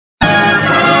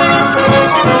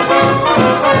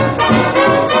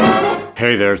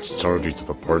Hey there, it's already to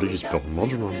the party. He's Bill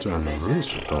Mudron and the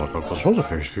Roots with Dog Uncle Shoulder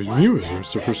Face. Who's me with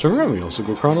Mr. First around. We also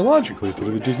go chronologically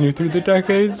through the Disney through the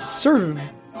decades.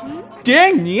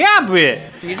 Dang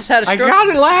nabbit! You just had a I stroke. got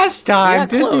it last time. Yeah,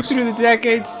 Disney close. through the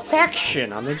decades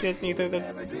section on the Disney through the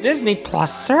Disney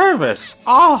Plus service.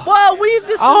 Oh,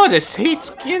 Well, this heat's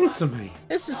getting to me.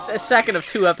 This is a second of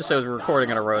 2 episodes we're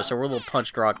recording in a row, so we're a little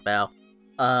punch drunk now.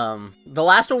 The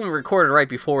last one we recorded right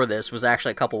before this was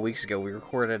actually a couple weeks ago. We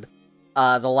recorded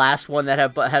the last one that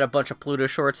had a bunch of Pluto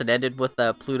shorts and ended with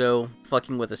Pluto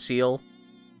fucking with a seal,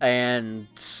 and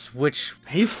which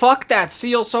He fucked that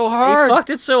seal so he hard. fucked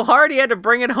it so hard he had to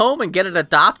bring it home and get it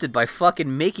adopted by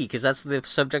fucking Mickey, because that's the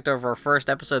subject of our first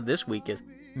episode this week is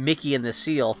Mickey and the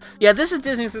seal. Yeah, this is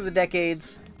Disney Through the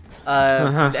Decades.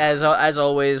 As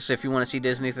always, if you want to see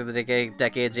Disney Through the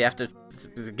Decades, you have to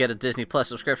get a Disney Plus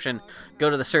subscription. Go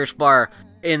to the search bar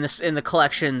in the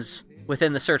collections.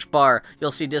 Within the search bar,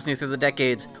 you'll see Disney Through the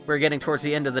Decades. We're getting towards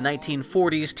the end of the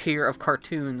 1940s tier of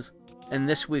cartoons. And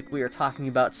this week we are talking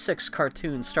about 6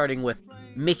 cartoons, starting with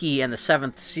Mickey and the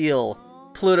Seventh Seal,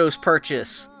 Pluto's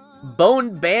Purchase,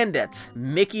 Bone Bandit,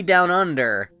 Mickey Down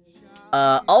Under,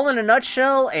 All in a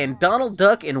Nutshell, and Donald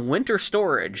Duck in Winter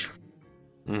Storage.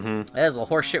 Mm-hmm. That is the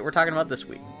horse shit we're talking about this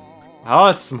week. Oh,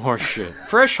 it's some horse shit.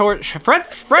 Fresh from the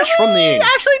ink.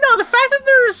 Actually, no, the fact that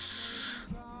there's...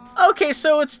 Okay,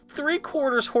 so it's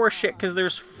 3/4 horse shit, because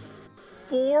there's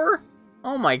 4...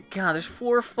 Oh my god, there's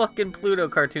 4 fucking Pluto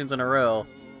cartoons in a row.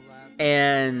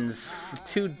 And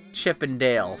 2 Chip and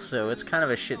Dale, so it's kind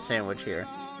of a shit sandwich here.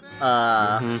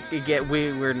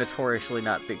 We're notoriously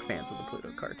not big fans of the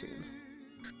Pluto cartoons.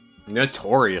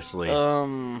 Notoriously.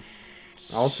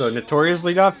 Also,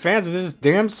 notoriously not fans of this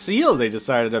damn seal they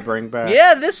decided to bring back.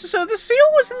 yeah, the seal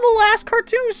was in the last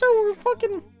cartoon, so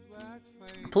fucking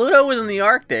Pluto was in the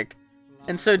Arctic,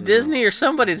 and so Disney or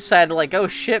somebody decided, like, oh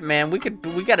shit, man, we could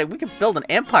build an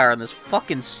empire on this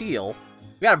fucking seal.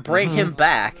 We gotta bring him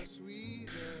back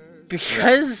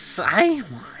because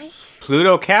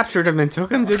Pluto captured him and took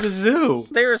him to the zoo.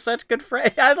 they were such good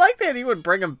friends. I like that he would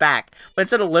bring him back, but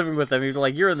instead of living with him, he'd be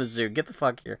like, "You're in the zoo. Get the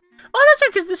fuck here." Oh, that's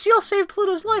right, because the seal saved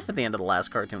Pluto's life at the end of the last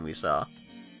cartoon we saw.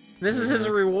 This is his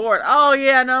reward. Oh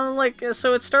yeah, no, like,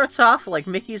 so it starts off like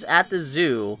Mickey's at the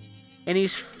zoo, and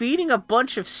he's feeding a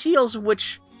bunch of seals,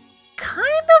 which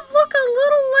kind of look a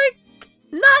little like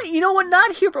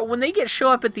not here, but when they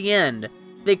show up at the end,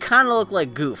 they kind of look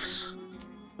like goofs,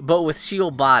 but with seal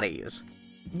bodies.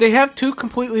 They have 2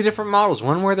 completely different models.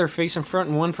 One where they're facing front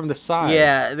and one from the side.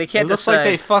 Yeah, they can't It looks decide. like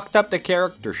they fucked up the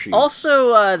character sheet.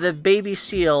 Also, the baby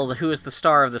seal, who is the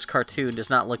star of this cartoon, does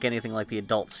not look anything like the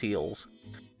adult seals.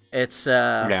 It's,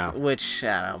 which,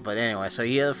 I don't know, but anyway, so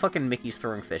yeah, fucking Mickey's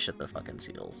throwing fish at the fucking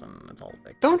seals, and it's all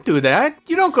big. Don't do that.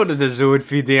 You don't go to the zoo and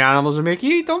feed the animals,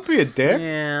 Mickey. Don't be a dick.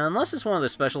 Yeah, unless it's one of the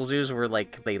special zoos where,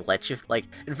 like, they let you, like,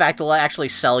 in fact, they'll actually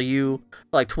sell you,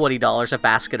 for like, $20 a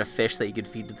basket of fish that you could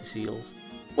feed to the seals.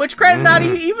 Which, granted, not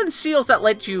even seals that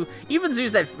let you, even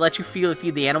zoos that let you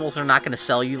feed the animals are not going to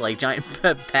sell you, like, giant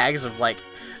bags of, like,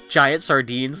 giant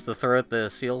sardines to throw at the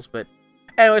seals, but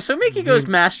anyway, so Mickey goes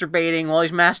masturbating. While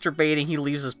he's masturbating, he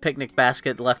leaves his picnic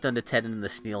basket left unattended in the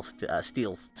show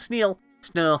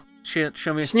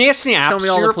me Show me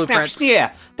all the blueprints.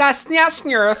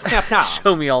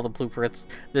 Show me all the blueprints.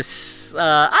 This,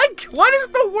 what is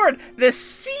the word? The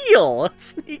seal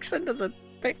sneaks into the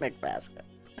picnic basket.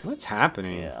 What's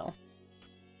happening? Yeah. I'm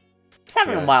just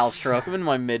having a mild stroke. I'm in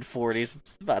my mid-40s.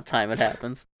 It's about time it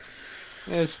happens.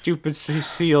 That stupid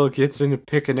seal gets in the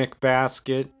picnic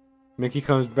basket. Mickey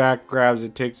comes back, grabs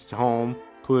it, takes it home.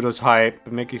 Pluto's hype,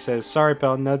 but Mickey says, "Sorry,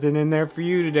 pal, nothing in there for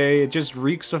you today. It just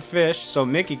reeks of fish." So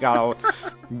Mickey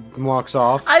walks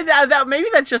off. Maybe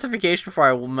that's justification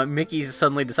for why Mickey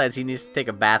suddenly decides he needs to take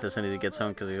a bath as soon as he gets home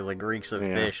because he like reeks of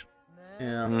fish.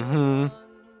 Yeah. Mm-hmm.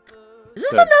 Is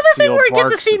this The another thing seal where we get to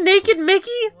barks see at- naked Mickey?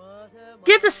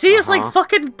 Get to see his like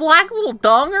fucking black little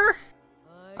donger?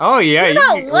 Oh yeah, Do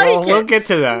not like we'll it. get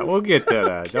to that. We'll get to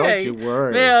that. Okay. Don't you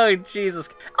worry. Oh, Jesus.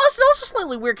 It's also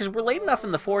slightly weird because we're late enough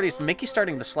in the 40s and Mickey's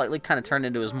starting to slightly kind of turn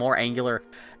into his more angular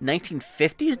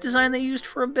 1950s design they used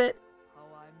for a bit.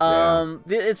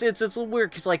 It's a little weird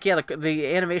because, like, yeah,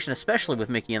 the animation, especially with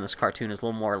Mickey in this cartoon, is a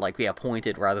little more, like,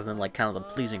 pointed rather than, like, kind of the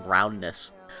pleasing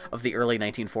roundness of the early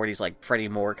 1940s, like, Freddie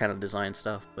Moore kind of design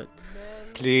stuff, but...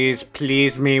 Please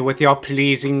please me with your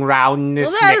pleasing roundness,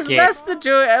 Well, Mickey. that's the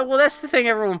joy. Well, that's the thing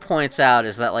everyone points out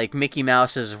is that like Mickey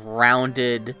Mouse's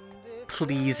rounded,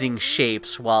 pleasing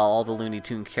shapes, while all the Looney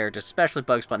Tune characters, especially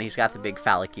Bugs Bunny, he's got the big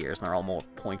phallic ears and they're all more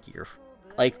pointier.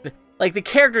 Like the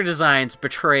character designs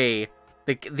betray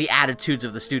the attitudes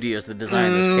of the studios that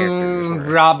designed those characters.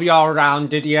 Rub your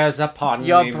rounded ears upon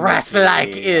your me, breast Mickey.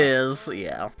 like is.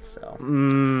 Yeah, so.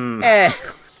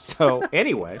 So,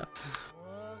 anyway.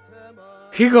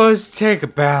 He goes to take a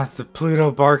bath. The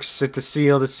Pluto barks at the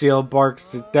seal. The seal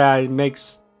barks at that.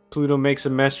 Pluto makes a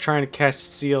mess trying to catch the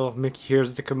seal. Mickey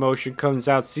hears the commotion, comes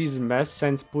out, sees the mess,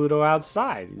 sends Pluto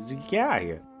outside. He's like, get out of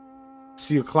here.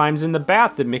 Seal climbs in the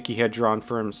bath that Mickey had drawn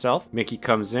for himself. Mickey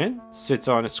comes in, sits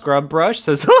on a scrub brush,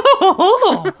 says,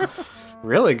 oh,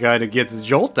 really kind of gets a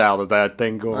jolt out of that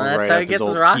thing going that's right how up he gets his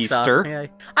old rocks keister. off. Yeah.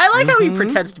 I like how he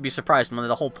pretends to be surprised when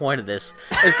the whole point of this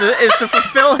is to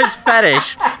fulfill his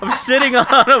fetish of sitting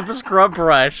on a scrub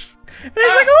brush. And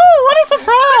he's like, oh, what a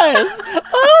surprise!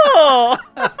 Oh!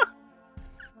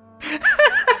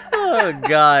 Oh,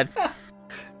 God.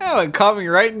 Oh, it caught me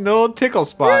right in the old tickle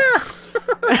spot. Yeah.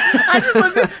 I just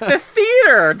love the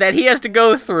theater that he has to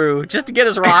go through just to get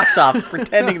his rocks off,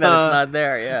 pretending that it's not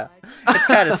there, yeah. It's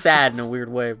kind of sad in a weird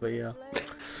way, but yeah.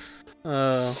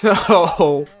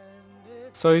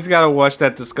 So he's got to wash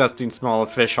that disgusting smell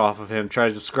of fish off of him,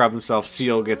 tries to scrub himself.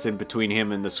 Seal gets in between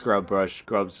him and the scrub brush.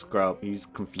 Scrub. He's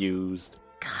confused.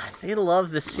 God, they love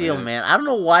the seal, man. I don't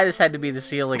know why this had to be the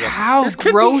seal again. How this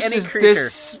could gross be any is creature.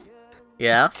 this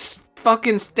Yeah?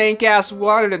 fucking stank-ass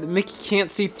water that Mickey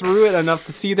can't see through it enough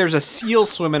to see there's a seal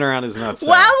swimming around his nuts?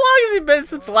 Well, how long has he been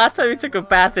since the last time he took a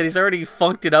bath that he's already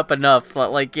funked it up enough?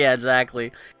 Like, yeah,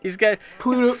 exactly. He's got...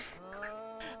 Pluto...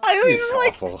 I think He's like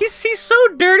awful. he's so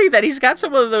dirty that he's got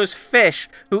some of those fish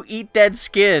who eat dead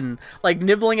skin, like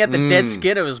nibbling at the dead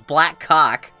skin of his black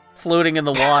cock floating in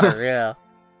the water. Yeah.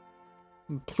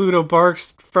 Pluto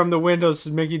barks from the windows.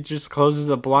 Mickey just closes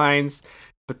the blinds,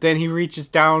 but then he reaches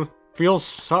down, feels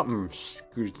something.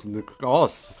 Oh,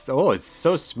 it's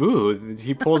so smooth.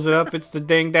 He pulls it up. It's the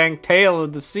dang tail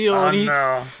of the seal, and he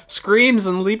screams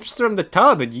and leaps from the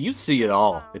tub, and you see it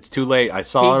all. It's too late. I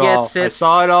saw it all. I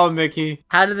saw it all, Mickey.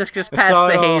 How did this just pass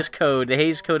the Hays Code? The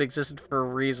Hays Code existed for a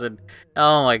reason.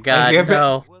 Oh my God,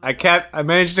 no. I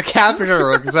managed to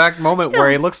capture an exact moment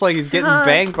where he looks like he's getting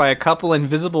banged by a couple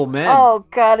invisible men. Oh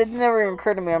God, it never even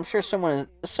occurred to me. I'm sure someone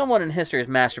in history has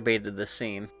masturbated to this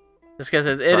scene. Just because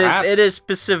it is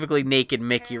specifically naked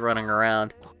Mickey running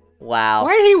around. Wow.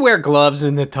 Why did he wear gloves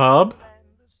in the tub?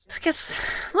 Do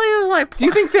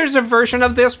you think there's a version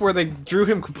of this where they drew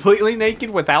him completely naked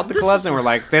without the gloves and were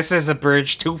like, this is a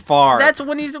bridge too far? That's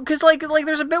when he's... Because, like,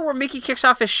 there's a bit where Mickey kicks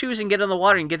off his shoes and get in the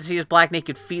water and get to see his black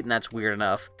naked feet, and that's weird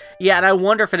enough. Yeah, and I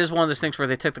wonder if it is one of those things where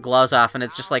they took the gloves off and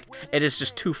it's just like, it is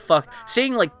just too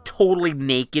seeing, like, totally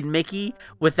naked Mickey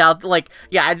without, like...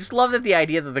 Yeah, I just love that the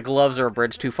idea that the gloves are a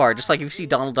bridge too far. Just like if you see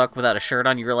Donald Duck without a shirt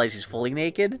on, you realize he's fully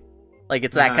naked. Like,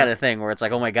 it's that kind of thing where it's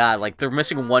like, oh my God, like, they're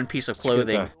missing one piece of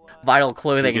clothing. Vital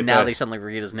clothing, and now they suddenly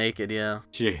read as naked, yeah.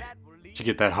 Did you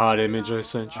get that hot image I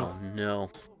sent you? Oh,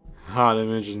 no. Hot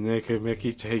image of naked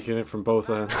Mickey taking it from both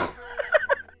ends.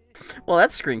 Well,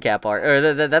 that's screen cap art,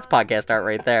 or that's podcast art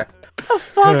right there. What the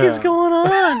fuck is going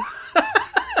on?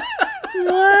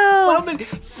 Wow.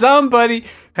 Somebody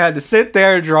had to sit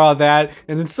there and draw that,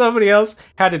 and then somebody else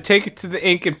had to take it to the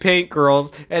ink and paint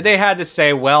girls, and they had to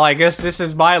say, well, I guess this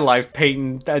is my life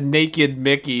painting a naked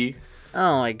Mickey.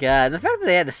 Oh my God! And the fact that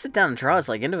they had to sit down and draw his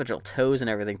like individual toes and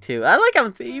everything too. I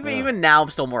like even now I'm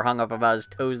still more hung up about his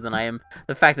toes than I am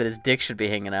the fact that his dick should be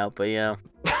hanging out. But yeah.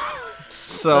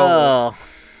 So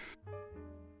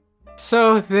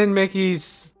then Mickey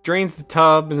drains the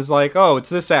tub and is like, "Oh, it's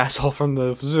this asshole from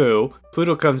the zoo."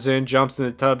 Pluto comes in, jumps in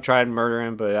the tub, trying to murder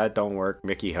him, but that don't work.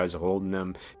 Mickey has holding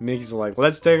him. Mickey's like,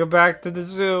 "Let's take him back to the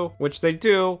zoo," which they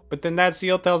do. But then that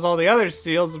seal tells all the other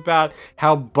seals about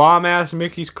how bomb-ass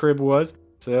Mickey's crib was.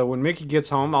 So when Mickey gets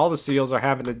home, all the seals are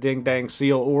having a ding-dang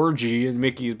seal orgy in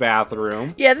Mickey's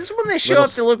bathroom. Yeah, this is when they show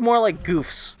up to look more like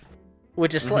goofs.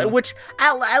 Which is which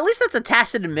at least that's a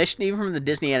tacit admission even from the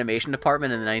Disney animation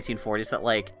department in the 1940s that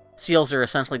like seals are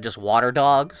essentially just water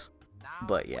dogs.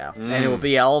 But yeah, and it will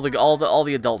be all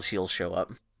the adult seals show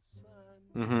up.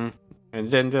 Mm-hmm. And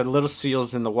then the little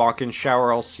seals in the walk-in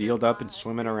shower all sealed up and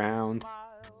swimming around.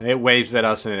 It waves at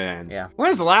us and it ends. Yeah. When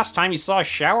was the last time you saw a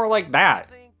shower like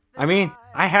that? I mean,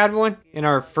 I had one in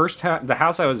our first the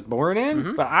house I was born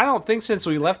in, but I don't think since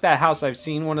we left that house I've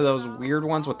seen one of those weird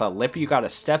ones with a lip you gotta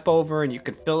step over and you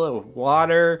can fill it with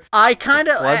water. I kind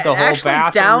of actually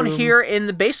bathroom. Down here in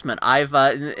the basement. I've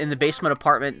in the basement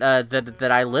apartment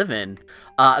that I live in.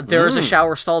 There is a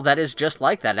shower stall that is just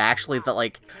like that. Actually,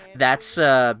 that's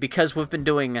because we've been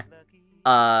doing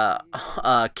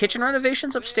kitchen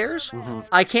renovations upstairs. Mm-hmm.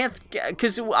 I can't,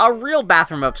 because our real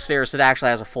bathroom upstairs, it actually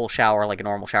has a full shower, like a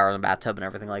normal shower in the bathtub and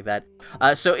everything like that.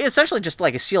 So it's essentially just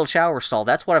like a sealed shower stall.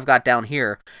 That's what I've got down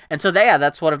here, and so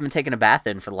that's what I've been taking a bath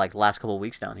in for like the last couple of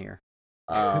weeks down here.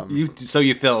 You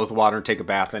fill it with water and take a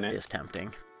bath in it. Is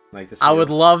tempting. Like I would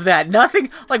love that.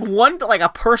 Nothing like a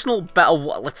personal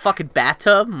like fucking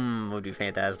bathtub would be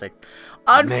fantastic.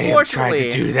 Unfortunately, I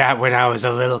tried to do that when I was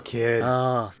a little kid.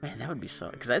 Oh man, that would be so.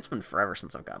 Because it's been forever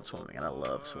since I've gone swimming, and I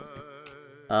love swimming.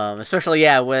 Especially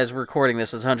as we're recording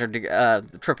this, it's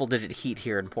 100 triple-digit heat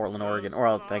here in Portland, Oregon, or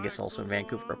I guess also in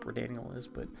Vancouver, up where Daniel is.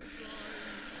 But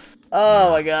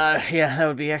oh my god, yeah, that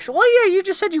would be actually. Well, yeah, you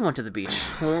just said you went to the beach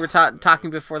when we were talking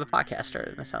before the podcast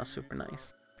started. That sounds super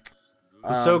nice.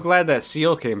 I'm so glad that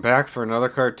seal came back for another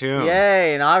cartoon.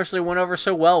 Yay, and obviously went over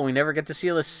so well. We never get to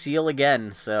see the seal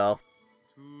again, so.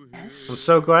 Yes. I'm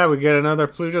so glad we get another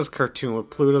Pluto's cartoon with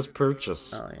Pluto's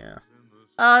Purchase. Oh, yeah.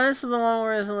 This is the one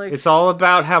where it's like... It's all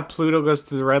about how Pluto goes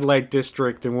to the red light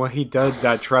district and what he does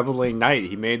that troubling night.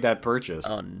 He made that purchase.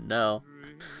 Oh, no.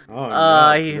 Oh,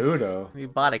 no, Pluto. He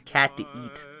bought a cat to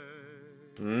eat.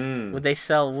 Would they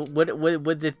sell... Would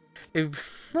the... I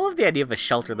love the idea of a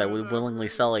shelter that would willingly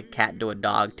sell a cat to a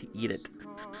dog to eat it.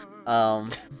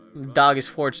 Dog has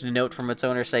forged a note from its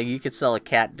owner saying, "You can sell a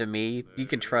cat to me. You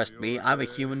can trust me. I'm a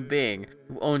human being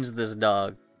who owns this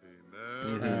dog."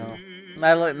 Mm-hmm.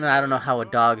 I don't know how a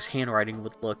dog's handwriting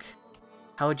would look.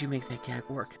 How would you make that gag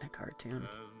work in a cartoon?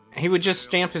 He would just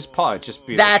stamp his paw. It'd just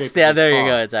be there you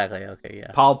go. Exactly. Okay,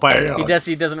 yeah. Paw by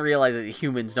He doesn't realize that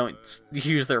humans don't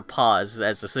use their paws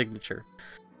as a signature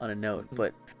on a note,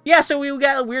 but. Yeah, so we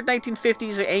got a weird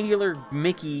 1950s angular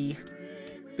Mickey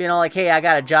being all like, "Hey, I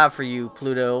got a job for you,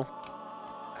 Pluto."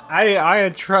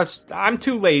 I'm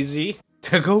too lazy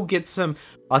to go get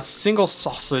a single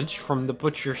sausage from the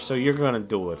butcher, so you're gonna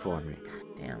do it for me.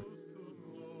 Damn.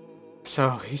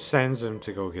 So he sends him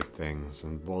to go get things,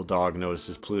 and Bulldog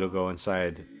notices Pluto go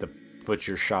inside the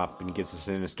butcher shop and gets a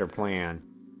sinister plan.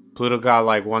 Pluto got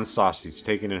like one sausage,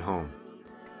 taking it home.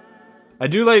 I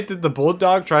do like that the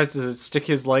Bulldog tries to stick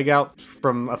his leg out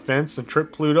from a fence and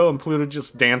trip Pluto, and Pluto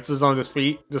just dances on his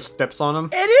feet, just steps on him.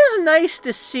 It is nice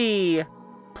to see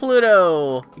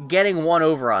Pluto getting one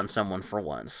over on someone for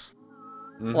once.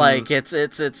 Mm-hmm. Like, it's...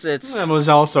 That was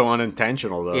also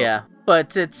unintentional, though. Yeah,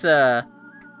 but it's,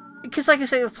 because, like I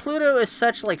say, Pluto is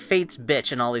such, like, Fate's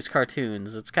bitch in all these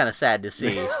cartoons. It's kind of sad to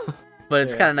see. But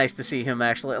it's kind of nice to see him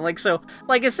actually, like, so,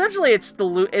 like, essentially it's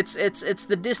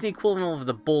the Disney equivalent of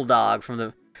the Bulldog from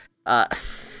the, I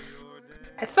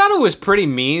thought it was pretty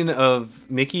mean of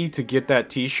Mickey to get that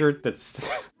t-shirt that's,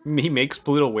 he makes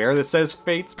Pluto wear that says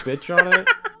Fate's bitch on it.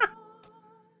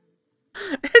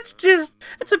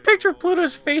 It's a picture of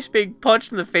Pluto's face being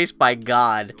punched in the face by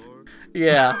God.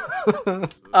 Yeah.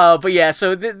 But yeah,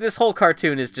 so this whole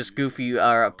cartoon is just goofy,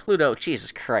 Pluto,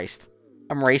 Jesus Christ.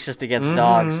 I'm racist against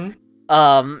dogs.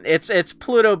 It's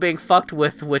Pluto being fucked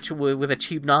with a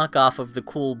cheap knockoff of the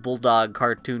cool Bulldog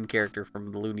cartoon character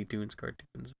from the Looney Tunes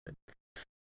cartoons. But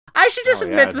I should just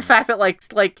admit the fact that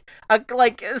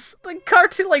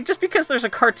cartoon, like, just because there's a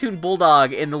cartoon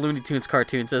Bulldog in the Looney Tunes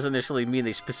cartoons doesn't initially mean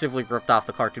they specifically ripped off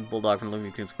the cartoon Bulldog from the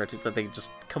Looney Tunes cartoons. That they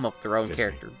just come up with their own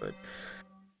character, but.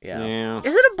 Yeah.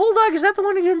 Is it a Bulldog? Is that the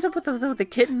one who ends up with the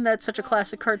kitten? That's such a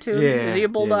classic cartoon. Yeah. Is he a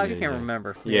Bulldog? I can't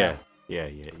remember. Yeah.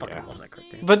 Fucking love that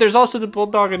cartoon. But there's also the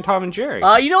Bulldog and Tom and Jerry.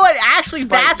 You know what? Actually,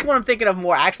 that's what I'm thinking of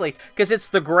more. Actually, because it's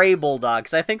the gray Bulldog.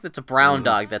 Because I think that's a brown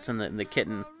dog that's in the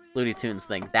kitten Looney Tunes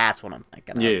thing. That's what I'm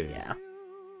thinking of. Yeah.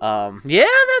 Yeah,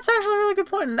 that's actually a really good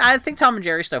point. And I think Tom and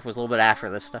Jerry stuff was a little bit after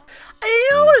this stuff. You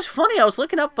know what was funny? I was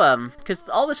looking up because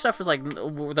all this stuff was like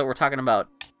that we're talking about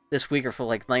this week or for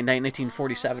like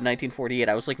 1947, 1948.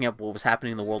 I was looking up what was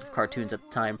happening in the world of cartoons at the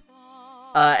time.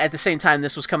 At the same time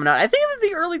this was coming out, I think that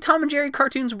the early Tom and Jerry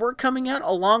cartoons were coming out,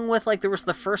 along with, like, there was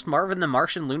the first Marvin the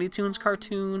Martian Looney Tunes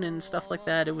cartoon and stuff like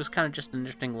that. It was kind of just an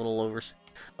interesting little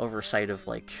oversight of,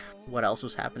 like, what else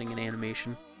was happening in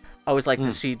animation. I always like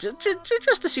to see,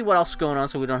 just to see what else is going on,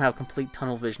 so we don't have complete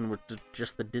tunnel vision with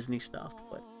just the Disney stuff.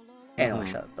 But anyway,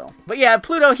 shut up, Bill. But yeah,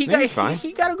 Pluto, he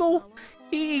gotta go,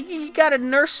 he gotta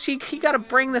nurse, he gotta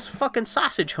bring this fucking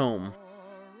sausage home.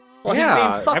 Well,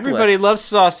 everybody loves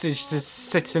sausage that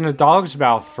sits in a dog's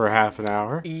mouth for half an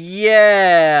hour.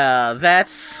 Yeah,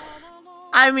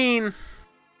 I mean,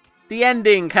 the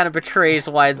ending kind of betrays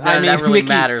why that really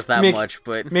matters that much,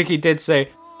 but... Mickey did say,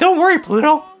 "Don't worry,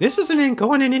 Pluto, this isn't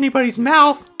going in anybody's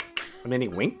mouth." And then he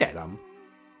winked at him.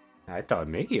 I thought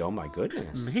Mickey. Oh my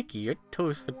goodness. Mickey, you're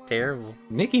so terrible.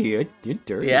 Mickey, you're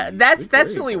dirty. Yeah, that's You're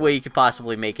the only dirty. way you could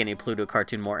possibly make any Pluto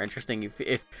cartoon more interesting.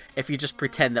 If you just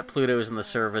pretend that Pluto is in the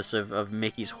service of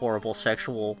Mickey's horrible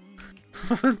sexual,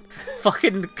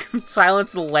 fucking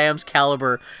Silence of the Lambs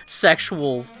caliber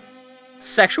sexual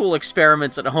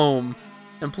experiments at home,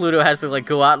 and Pluto has to like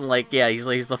go out and like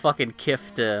he's the fucking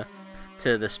Kif to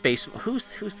the space. Who's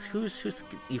the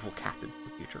evil captain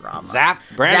of Futurama? Zap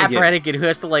Zap Brannigan. Brannigan, who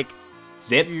has to like.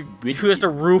 Zip. Who has to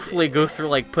ruefully go through,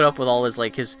 like, put up with all his,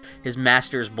 like, his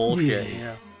master's bullshit, you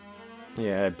know?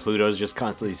 Yeah, Pluto's just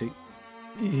constantly saying,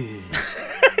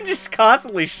 Just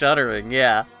constantly shuddering,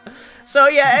 yeah. So,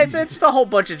 yeah, it's just a whole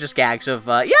bunch of just gags of,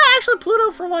 actually,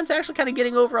 Pluto, for once, actually kind of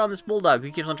getting over on this bulldog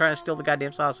who keeps on trying to steal the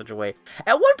goddamn sausage away.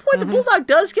 At one point, the bulldog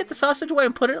does get the sausage away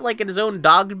and put it, like, in his own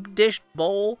dog dish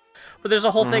bowl, but there's a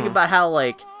whole thing about how,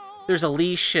 like, there's a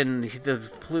leash, and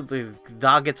the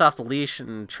dog gets off the leash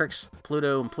and tricks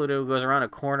Pluto, and Pluto goes around a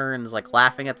corner and is, like,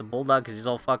 laughing at the bulldog because he's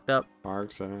all fucked up.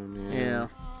 barks at him. Yeah.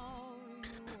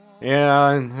 Yeah,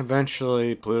 and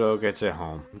eventually Pluto gets it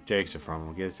home. He takes it from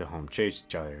him, gets it home, chase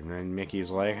each other. And then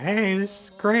Mickey's like, hey, this is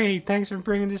great. Thanks for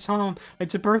bringing this home.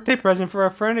 It's a birthday present for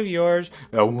a friend of yours.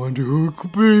 I wonder who it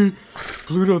could be.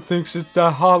 Pluto thinks it's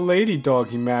that hot lady dog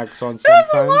he macks on sometimes.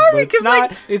 alarming, But it's 'cause, not.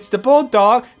 like- It's the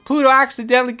bulldog. Pluto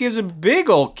accidentally gives him a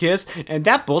big old kiss, and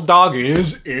that bulldog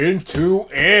is into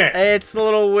it. It's a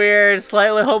little weird,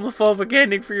 slightly homophobic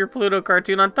ending for your Pluto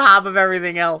cartoon on top of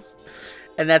everything else.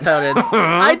 And that's how it ends.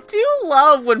 I do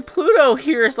love when Pluto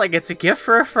hears, like, it's a gift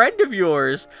for a friend of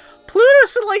yours. Pluto,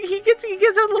 so, like, he gets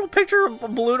that little picture of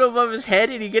Pluto above his head,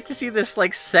 and you get to see this,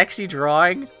 like, sexy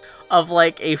drawing of,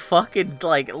 like, a fucking,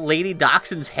 like, Lady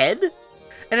Dachshund's head.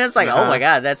 And it's like, oh my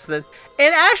god, that's the...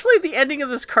 And actually, the ending of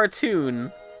this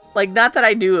cartoon, like, not that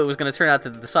I knew it was going to turn out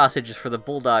that the sausage is for the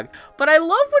bulldog, but I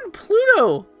love when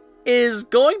Pluto is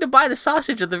going to buy the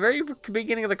sausage at the very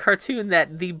beginning of the cartoon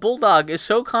that the bulldog is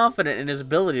so confident in his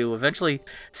ability to eventually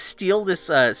steal this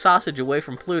sausage away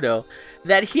from Pluto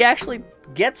that he actually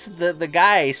gets the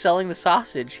guy selling the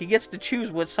sausage, he gets to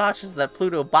choose what sausage that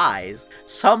Pluto buys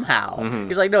somehow.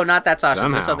 He's like, no, not that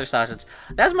sausage, this other sausage.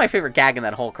 That's my favorite gag in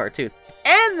that whole cartoon.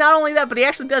 And not only that, but he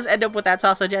actually does end up with that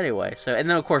sausage anyway. So, and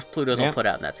then of course Pluto's all put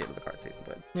out, and that's the end of the cartoon.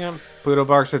 But Yeah. Pluto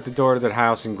barks at the door of the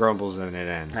house and grumbles, and it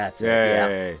ends. That's it,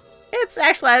 Yay. it's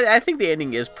actually, I think the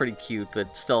ending is pretty cute,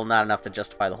 but still not enough to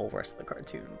justify the whole rest of the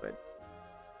cartoon. But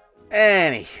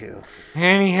anywho,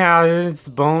 Anyhow, it's the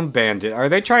Bone Bandit. Are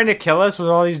they trying to kill us with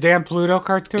all these damn Pluto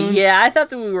cartoons? yeah, I thought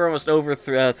that we were almost over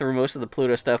through most of the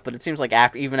Pluto stuff, but it seems like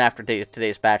even after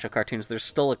today's batch of cartoons, there's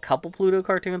still a couple Pluto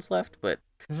cartoons left. But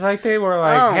It's like they were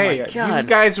like, Oh hey, my these God.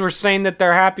 guys were saying that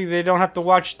they're happy they don't have to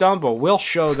watch Dumbo. We'll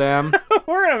show them.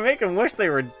 we're gonna make them wish they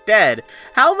were dead.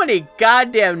 How many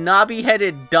goddamn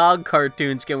knobby-headed dog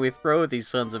cartoons can we throw at these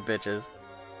sons of bitches?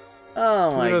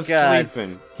 Oh my Pluto's god.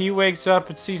 sleeping. He wakes up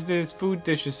and sees that his food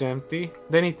dish is empty.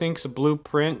 Then he thinks a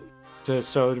blueprint to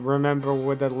remember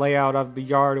where the layout of the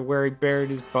yard where he buried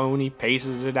his bone. He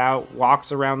paces it out,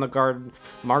 walks around the garden,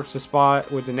 marks the spot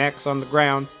with an X on the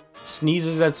ground,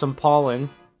 sneezes at some pollen,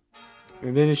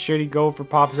 and then his shitty gopher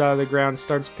pops out of the ground and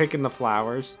starts picking the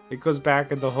flowers. It goes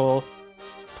back in the hole,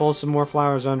 pulls some more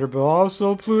flowers under, but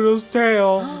also Pluto's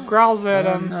tail growls at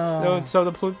him. no. So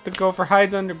the gopher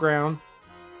hides underground,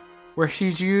 where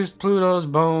he's used Pluto's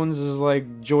bones as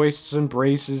like joists and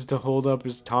braces to hold up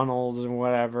his tunnels and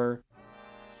whatever.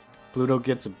 Pluto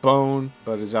gets a bone,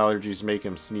 but his allergies make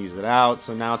him sneeze it out,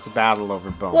 so now it's a battle over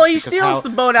bones. Well, he Because steals the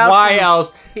bone out Why from-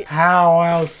 else? How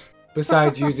else?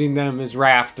 Besides using them as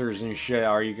rafters and shit,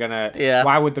 are you gonna? Yeah.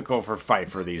 Why would the gopher fight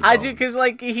for these? I bones? do, because,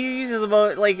 like, he uses the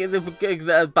bone, like,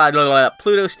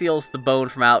 Pluto steals the bone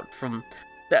from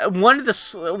one of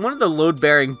the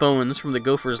load-bearing bones from the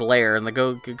gopher's lair, and the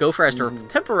gopher has to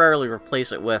temporarily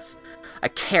replace it with a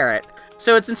carrot.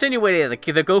 So it's insinuated that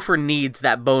the gopher needs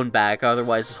that bone back,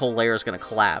 otherwise his whole lair is going to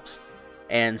collapse.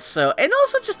 And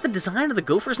also just the design of the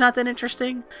gopher's not that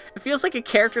interesting. It feels like a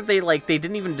character they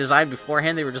didn't even design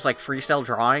beforehand. They were just like freestyle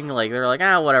drawing. Like they're like,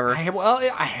 whatever.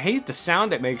 I hate the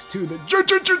sound it makes too.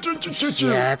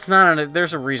 Yeah, it's not.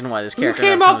 There's a reason why this Who character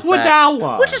came never up comes with back. that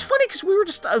one? Which is funny because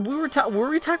were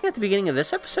we talking at the beginning of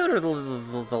this episode or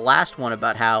the last one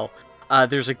about how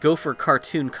there's a gopher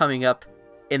cartoon coming up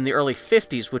in the early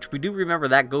 50s, which we do remember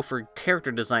that gopher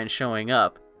character design showing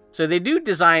up. So they do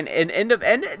design and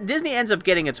Disney ends up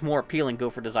getting its more appealing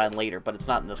gopher design later, but it's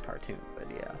not in this cartoon. But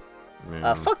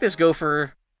yeah, fuck this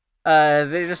gopher.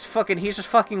 They just fucking. He's just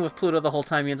fucking with Pluto the whole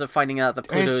time. He ends up finding out that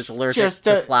Pluto is allergic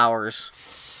to flowers.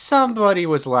 Somebody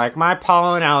was like, my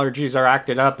pollen allergies are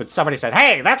acted up, and somebody said,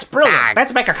 hey, that's brilliant.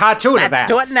 Let's make a cartoon of that.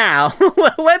 Do it now.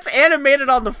 Let's animate it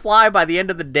on the fly by the end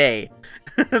of the day.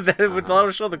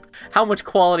 That'll show how much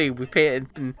quality we pay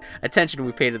and attention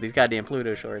we pay to these goddamn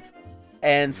Pluto shorts.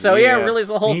 And so really is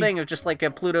the whole thing of just like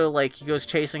a Pluto, like he goes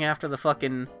chasing after the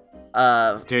fucking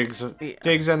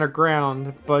digs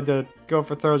underground, but the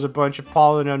gopher throws a bunch of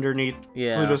pollen underneath.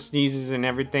 Yeah. Pluto sneezes and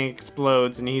everything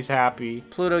explodes, and he's happy.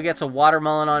 Pluto gets a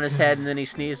watermelon on his head, and then he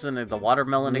sneezes, and the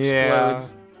watermelon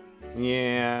explodes.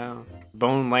 Yeah.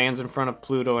 Bone lands in front of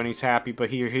Pluto, and he's happy, but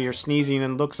he hears sneezing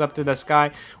and looks up to the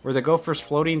sky where the gopher's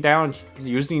floating down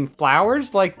using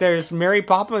flowers? Like there's Mary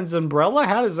Poppins' umbrella?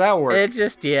 How does that work? It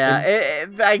just,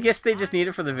 I guess they just need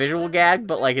it for the visual gag,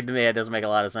 but like it doesn't make a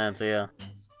lot of sense, yeah.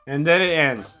 And then it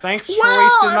ends. Thanks for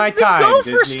wasting my time, the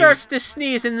gopher Disney. starts to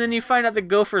sneeze, and then you find out the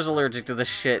gopher's allergic to the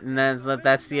shit, and then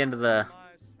that's the end of the...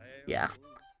 Yeah.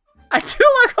 I do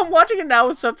like I'm watching it now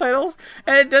with subtitles,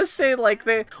 and it does say, like,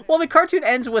 the cartoon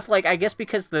ends with, like, I guess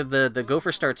because the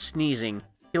gopher starts sneezing,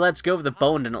 he lets go of the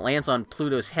bone, and it lands on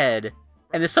Pluto's head,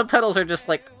 and the subtitles are just,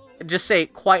 like, just say,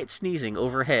 quiet sneezing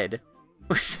overhead.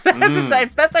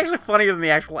 That's actually funnier than the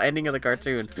actual ending of the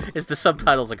cartoon, is the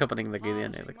subtitles accompanying the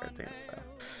ending of the cartoon, so...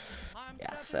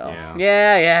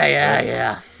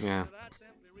 Yeah.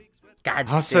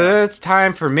 God so it's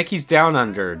time for Mickey's Down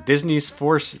Under, Disney's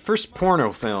first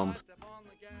porno film.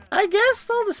 I guess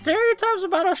all the stereotypes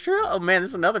about Australia. Oh man,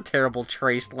 this is another terrible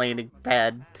traced landing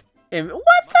pad. And what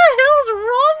the hell is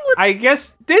wrong with? I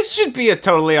guess this should be a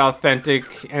totally authentic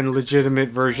and legitimate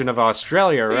version of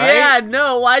Australia, right? Yeah,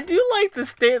 no, I do like the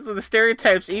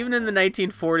stereotypes. Even in the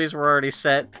 1940s, were already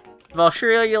set of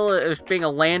Australia as being a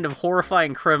land of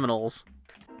horrifying criminals.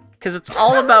 Because it's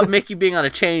all about Mickey being on a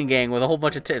chain gang with a whole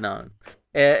bunch of tin on him.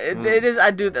 It is.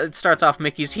 It starts off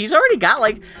Mickey's. He's already got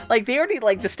like they already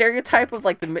like the stereotype of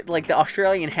like the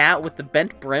Australian hat with the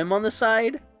bent brim on the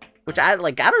side, which I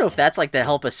don't know if that's like to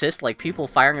help assist like people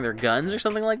firing their guns or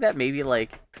something like that. Maybe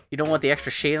like you don't want the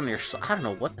extra shade on your. I don't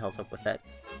know what the hell's up with that.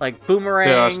 Like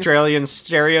boomerangs. The Australian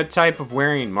stereotype of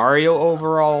wearing Mario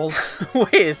overalls.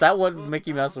 Wait, is that what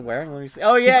Mickey Mouse is wearing? Let me see.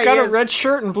 Oh yeah, he's got a red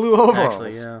shirt and blue overalls.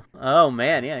 Actually, yeah. Oh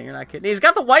man, yeah, you're not kidding. He's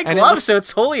got the white gloves, so it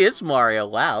totally is Mario.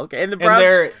 Wow. Okay, and the brown.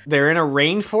 And they're in a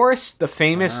rainforest, the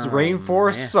famous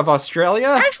rainforests of Australia.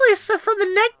 Actually, so from the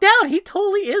neck down, he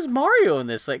totally is Mario in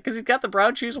this, like, because he's got the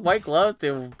brown shoes, white gloves,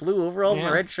 the blue overalls, and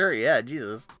the red shirt. Yeah,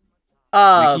 Jesus.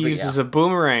 He uses a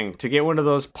boomerang to get one of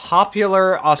those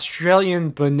popular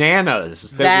Australian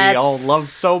bananas that we all love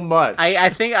so much.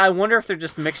 I wonder if they're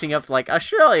just mixing up, like,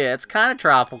 Australia, it's kind of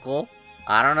tropical.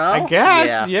 I don't know. I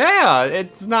guess, yeah.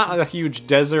 It's not a huge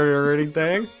desert or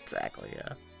anything. Exactly,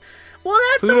 yeah. Well,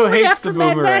 that's Pluto only hates after the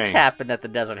Mad boomerang. Max happened that the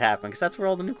desert happened, because that's where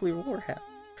all the nuclear war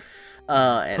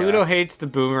happened. Pluto hates the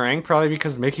boomerang, probably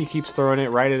because Mickey keeps throwing it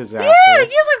right at his ass. Yeah, he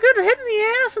gives a good hit in the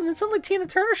ass, and then suddenly Tina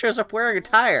Turner shows up wearing a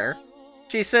tire.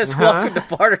 She says, welcome to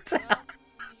Bartertown.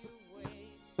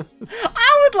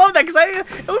 I would love that, because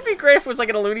it would be great if it was like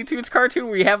in a Looney Tunes cartoon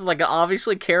where you have like an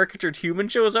obviously caricatured human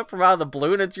shows up from out of the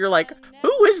blue, and you're like,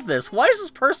 who is this? Why is this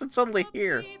person suddenly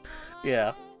here?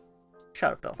 Yeah.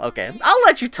 Shut up, Bill. Okay, I'll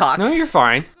let you talk. No, you're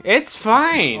fine. It's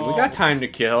fine. We got time to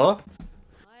kill.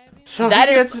 So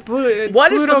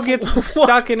Pluto gets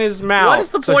stuck in his mouth. What is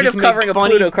the point of covering a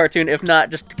Pluto cartoon if not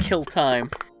just to kill time?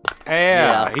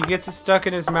 Yeah, he gets it stuck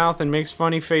in his mouth and makes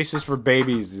funny faces for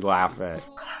babies to laugh at.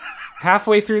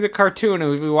 Halfway through the cartoon,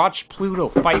 we watch Pluto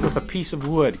fight with a piece of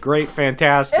wood. Great,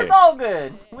 fantastic. It's all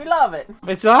good. We love it.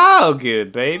 It's all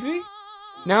good, baby.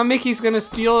 Now Mickey's gonna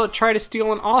try to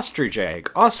steal an ostrich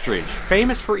egg. Ostrich,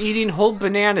 famous for eating whole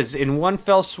bananas in one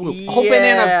fell swoop. Yeah. Whole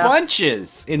banana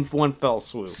bunches in one fell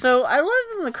swoop. So I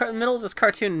love in the middle of this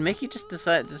cartoon, Mickey just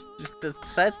decides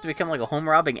to become like a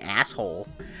home-robbing asshole.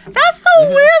 That's the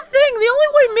weird thing. The only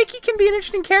way Mickey can be an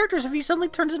interesting character is if he suddenly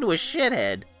turns into a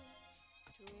shithead.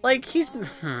 Like, he's...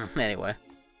 Anyway.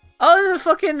 Oh,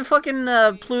 the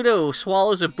fucking Pluto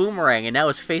swallows a boomerang, and now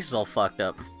his face is all fucked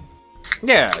up.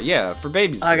 Yeah, for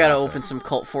babies. I gotta open some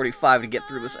Cult 45 to get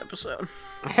through this episode.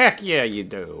 Heck yeah, you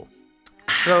do.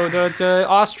 So the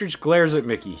ostrich glares at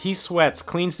Mickey. He sweats,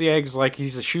 cleans the eggs like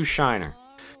he's a shoe shiner.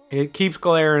 It keeps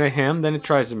glaring at him, then it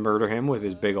tries to murder him with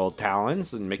his big old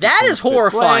talons. And Mickey that is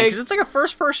horrifying, because it's like a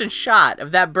first-person shot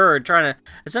of that bird trying to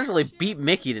essentially beat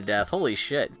Mickey to death. Holy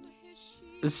shit.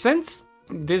 Since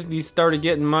Disney started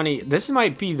getting money, this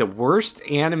might be the worst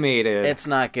animated... It's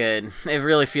not good. It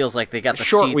really feels like they got the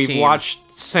short C-team. we've watched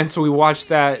since we watched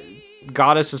that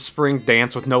goddess of spring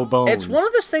dance with no bones. It's one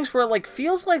of those things where, like,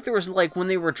 feels like there was, like, when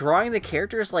they were drawing the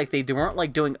characters, like, they weren't,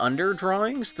 like, doing under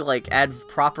drawings to, like, add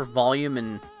proper volume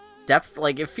and depth.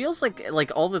 Like, it feels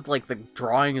like all the, like, the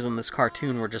drawings in this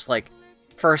cartoon were just, like,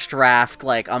 first draft,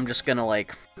 like, I'm just gonna,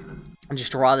 like,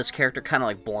 just draw this character kind of,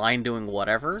 like, blind doing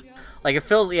whatever. Like, it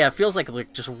feels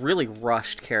like just really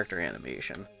rushed character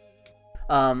animation.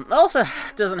 It also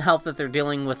doesn't help that they're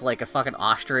dealing with, like, a fucking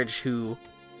ostrich who,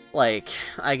 like,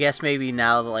 I guess maybe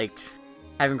now, like,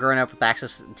 having grown up with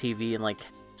access to TV and, like,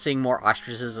 seeing more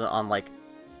ostriches on, like,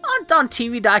 on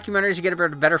TV documentaries, you get a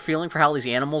better feeling for how these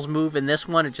animals move. In this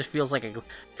one, it just feels like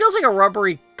a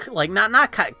rubbery, like,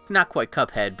 not quite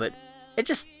Cuphead, but it's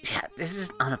just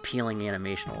unappealing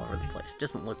animation all over the place. It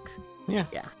doesn't look... Yeah.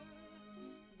 Yeah.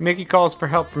 Mickey calls for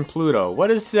help from Pluto. What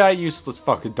is that useless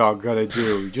fucking dog gonna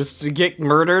do? Just to get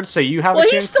murdered so you have a chance to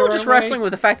Well, he's still just run away? wrestling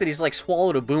with the fact that he's, like,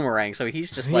 swallowed a boomerang, so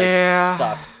he's just, like,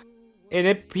 stuck.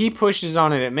 And he pushes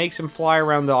on it. It makes him fly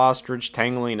around the ostrich,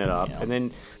 tangling it up. Yeah. And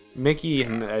then Mickey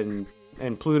and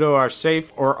Pluto are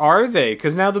safe, or are they?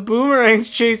 Because now the boomerang's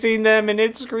chasing them, and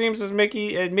it screams as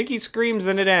Mickey screams,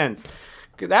 and it ends.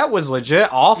 That was legit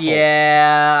awful.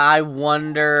 Yeah, I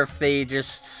wonder if they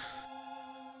just...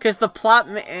 Because the plot,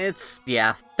 it's...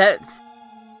 Yeah, that...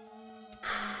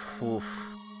 Oof.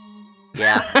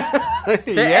 Yeah.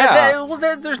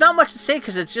 There's not much to say,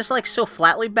 because it's just, like, so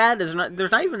flatly bad. There's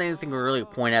not even anything to really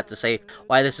point at to say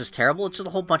why this is terrible. It's just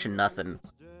a whole bunch of nothing.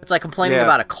 It's like complaining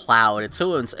about a cloud. It's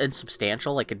so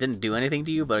insubstantial, like, it didn't do anything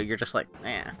to you, but you're just like,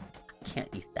 I can't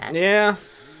eat that. Yeah.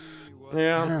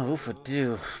 Oh,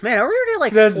 oof-a-doo. Man, are we already,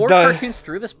 like, That's 4 done. cartoons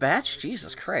through this batch?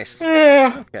 Jesus Christ.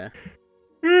 Yeah. Okay.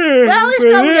 Well, at least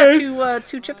now we got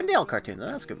two Chip and Dale cartoons.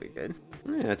 That's gonna be good.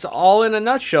 Yeah, it's all in a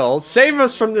nutshell. Save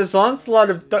us from this onslaught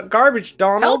of garbage,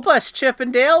 Donald. Help us, Chip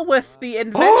and Dale, with the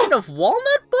invention of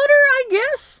walnut butter, I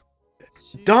guess?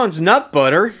 Don's nut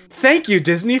butter. Thank you,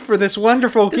 Disney, for this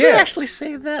wonderful Did gift. they actually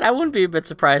say that? I wouldn't be a bit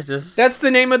surprised if... That's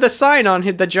the name of the sign on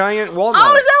the giant walnut.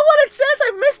 Oh, is that what it says?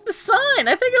 I missed the sign.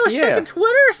 I think I was Yeah. checking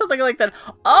Twitter or something like that.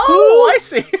 Oh, I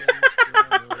see.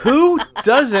 Who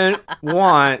doesn't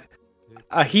want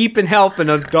a heap and helping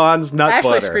of Don's nut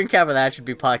Actually, butter? screen cap of that should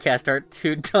be podcast art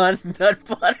too. Don's nut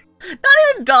butter. Not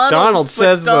even Donald's, Donald but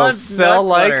says they'll Don's sell nut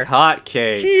like butter.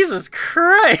 hotcakes. Jesus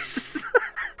Christ.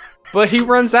 But he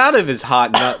runs out of his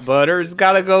hot nut butter. He's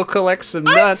got to go collect some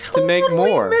nuts to make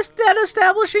more. I missed that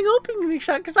establishing opening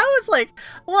shot, because I was like,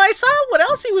 well, I saw what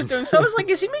else he was doing, so I was like,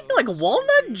 is he making, like,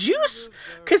 walnut juice?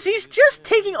 Because he's just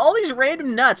taking all these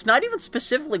random nuts, not even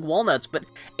specifically walnuts, but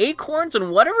acorns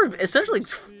and whatever, essentially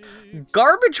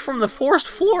garbage from the forest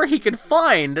floor he could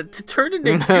find to turn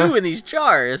into goo in these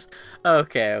jars.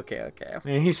 Okay.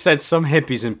 And he said some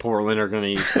hippies in Portland are going to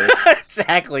eat this.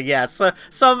 Exactly, yeah. So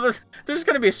there's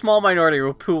going to be a small minority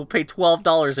who will pay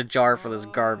 $12 a jar for this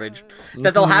garbage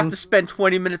that they'll have to spend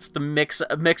 20 minutes to mix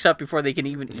up before they can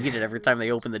even eat it every time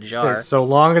they open the jar. So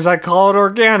long as I call it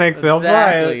organic, they'll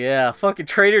buy it. Yeah. Fucking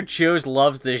Trader Joe's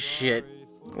loves this shit.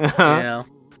 You know?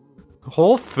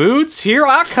 Whole Foods, here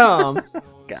I come.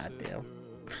 Goddamn.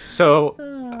 So,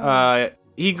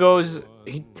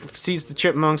 he sees the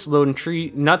chipmunks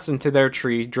loading nuts into their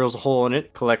tree, drills a hole in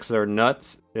it, collects their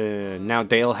nuts. Now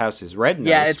Dale has his red nose.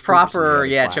 Yeah, it's proper.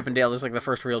 Oops, Yeah, Chip and Dale. This is like the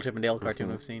first real Chip and Dale cartoon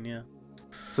we've seen. Yeah.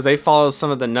 So they follow some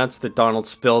of the nuts that Donald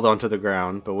spilled onto the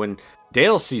ground, but when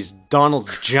Dale sees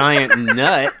Donald's giant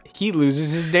nut, he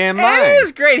loses his damn mind. It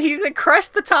is great. He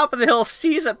crests the top of the hill,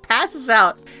 sees it, passes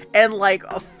out, and like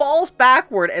falls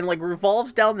backward and like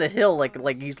revolves down the hill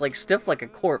like he's like stiff like a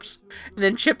corpse. And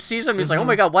then Chip sees him. He's like, "Oh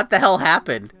my god, what the hell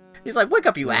happened?" He's like, "Wake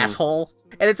up, you asshole!"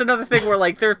 And it's another thing where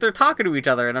like they're talking to each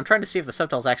other, and I'm trying to see if the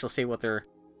subtitles actually say what they're.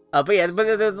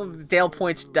 But Dale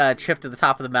points Chip to the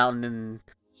top of the mountain,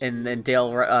 and then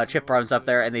Chip runs up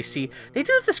there, and they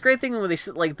do this great thing where they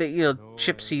like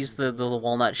Chip sees the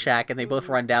walnut shack, and they both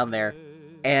run down there,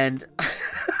 and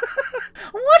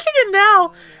I'm watching it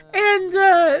now,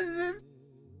 and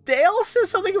Dale says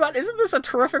something about, "Isn't this a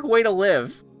terrific way to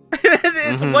live?"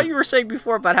 It's what you were saying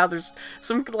before about how there's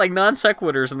some like non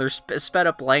sequiturs and there's sped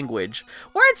up language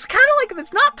where it's kind of like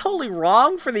it's not totally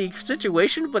wrong for the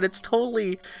situation, but it's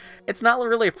not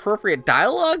really appropriate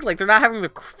dialogue. Like they're not having the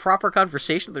proper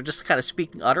conversation; they're just kind of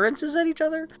speaking utterances at each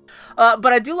other.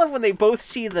 But I do love when they both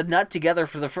see the nut together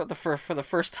for the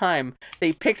first time.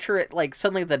 They picture it like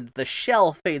suddenly the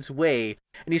shell fades away,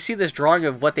 and you see this drawing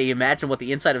of what they imagine what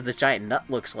the inside of this giant nut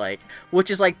looks like,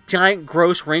 which is like giant,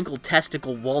 gross, wrinkled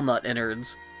testicle walnut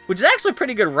innards, which is actually a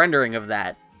pretty good rendering of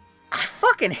that. I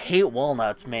fucking hate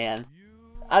walnuts, man.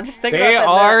 I'm just thinking about that. They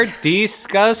are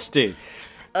disgusting.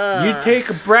 You take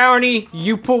a brownie,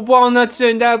 you put walnuts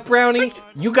in that brownie,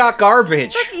 you got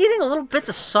garbage. It's like eating a little bits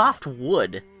of soft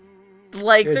wood.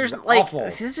 Like, It's there's, like, awful.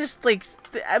 it's just, like,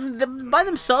 I mean, by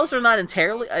themselves, they're not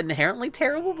inherently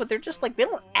terrible, but they're just, like, they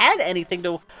don't add anything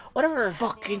to whatever.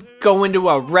 Fucking go into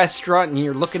a restaurant and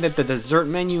you're looking at the dessert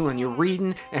menu and you're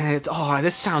reading and it's, oh,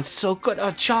 this sounds so good.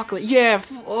 Oh, chocolate, yeah.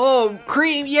 Oh,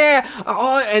 cream, yeah.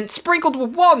 Oh, and sprinkled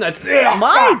with walnuts. Yeah.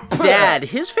 My dad,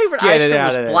 his favorite Get ice it cream out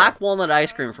was of there. black walnut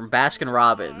ice cream from Baskin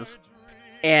Robbins.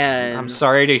 And I'm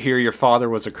sorry to hear your father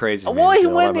was a crazy man. well,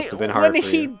 Bill. That must have been hard when for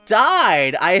he you.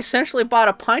 died, I essentially bought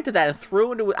a pint of that and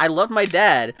threw into it. I loved my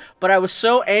dad, but I was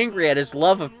so angry at his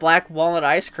love of black walnut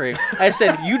ice cream. I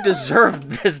said, "You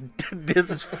deserve this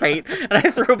fate," and I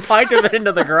threw a pint of it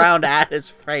into the ground at his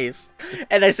face.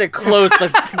 And I said, "Close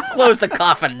the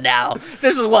coffin now.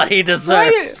 This is what he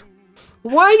deserves."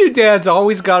 Why do dads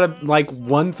always gotta like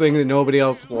one thing that nobody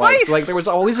else likes? Like there was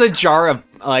always a jar of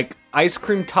like ice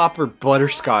cream topper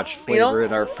butterscotch flavor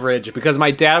in our fridge because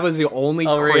my dad was the only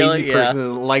crazy really? Yeah.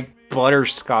 person that liked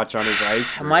butterscotch on his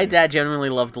ice cream. My dad genuinely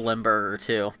loved Limburger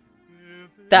too.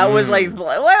 That was like,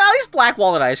 well, at least black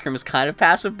walnut ice cream is kind of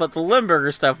passive, but the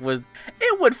Limburger stuff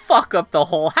it would fuck up the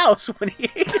whole house when he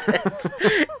ate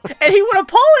it. And he would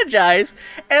apologize,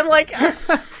 and like,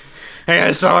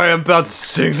 Hey, sorry, I'm about to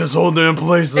stink this whole damn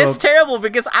place up. it's terrible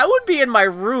because I would be in my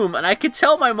room and I could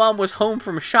tell my mom was home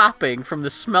from shopping from the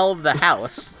smell of the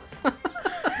house.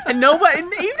 And nobody,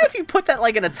 and even if you put that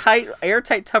like in a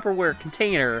airtight Tupperware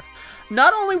container,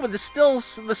 not only would the smell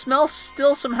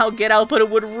still somehow get out, but it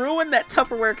would ruin that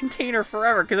Tupperware container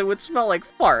forever because it would smell like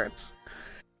farts.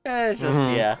 It's just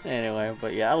yeah. Anyway,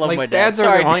 but yeah, I love like my dad. dads are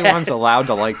Sorry, the only Dad. ones allowed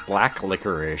to like black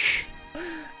licorice.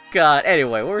 God.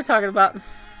 Anyway, what were we talking about?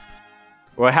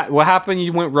 What happened?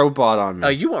 You went robot on me. Oh,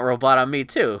 you went robot on me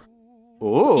too.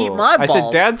 Ooh. Eat my I said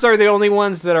balls. dads are the only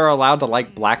ones that are allowed to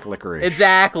like black licorice.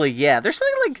 Exactly. Yeah. There's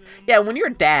something like when you're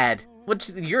a dad. Which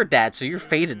you're a dad, so you're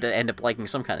fated to end up liking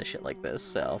some kind of shit like this.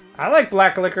 So. I like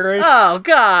black licorice. Oh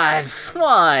God,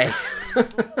 why?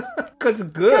 Cause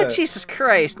it's good. God, Jesus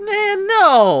Christ, man,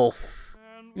 no.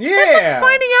 Yeah. That's like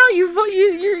finding out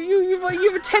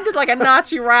you've attended like a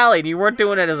Nazi rally and you weren't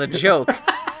doing it as a joke.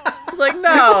 It's like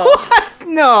no. What?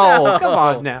 No. No. Come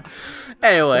on now.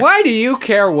 Anyway, Why do you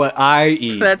care what I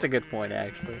eat? that's a good point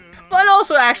actually. But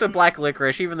also, actually, black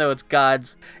licorice, even though it's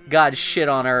God's shit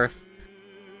on earth.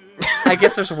 I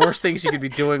guess there's worse things you could be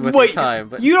doing with your time.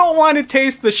 But you don't want to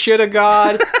taste the shit of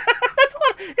God? that's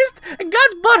what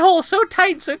God's butthole is so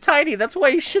tight, so tiny. That's why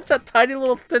he shits out tiny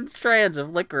little thin strands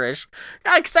of licorice.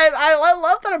 I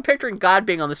love that I'm picturing God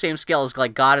being on the same scale as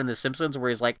like God in The Simpsons, where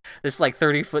he's like this like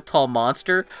 30-foot tall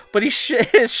monster, but his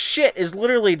shit is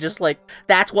literally just like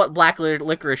that's what black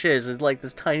licorice is like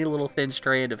this tiny little thin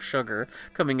strand of sugar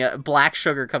black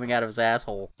sugar coming out of his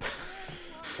asshole.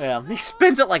 Yeah, he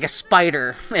spins it like a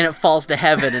spider, and it falls to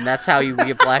heaven, and that's how you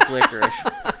get black licorice.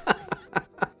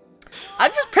 I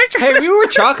just picture. Hey, this we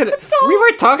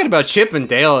were talking about Chip and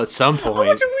Dale at some How point.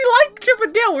 much do we like Chip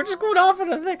and Dale? We're just going off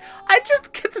on a thing. I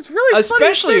just get this really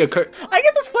Especially funny I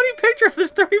get this funny picture of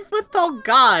this 30-foot tall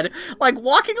god, like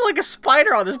walking like a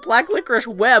spider on this black licorice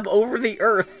web over the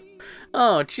earth.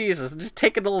 Oh Jesus! Just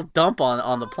taking a little dump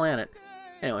on the planet.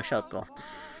 Anyway, shut up, Bill.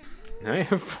 I'm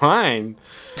fine.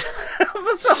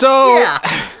 So yeah,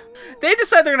 they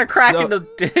decide they're gonna crack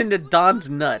into Don's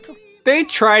nut. They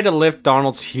try to lift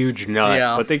Donald's huge nut,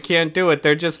 Yeah. but they can't do it.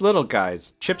 They're just little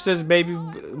guys. Chip says, maybe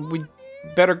we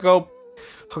better go...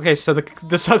 Okay, so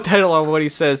the subtitle on what he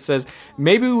says,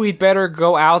 maybe we better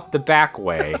go out the back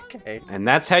way. Okay. And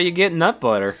that's how you get nut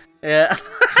butter. Yeah.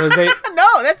 So they...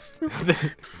 No, that's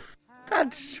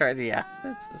right. Yeah.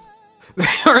 That's just... They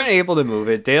aren't able to move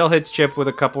it. Dale hits Chip with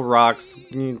a couple rocks.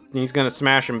 He's gonna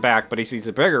smash him back, but he sees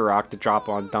a bigger rock to drop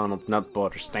on Donald's nut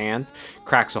butter stand.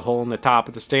 Cracks a hole in the top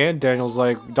of the stand. Donald's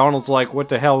like, what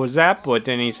the hell was that? But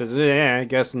then he says, I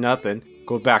guess nothing.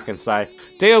 Go back inside.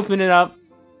 They open it up,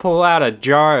 pull out a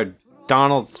jar of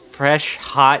Donald's fresh,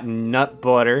 hot nut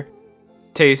butter.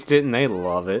 Taste it, and they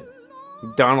love it.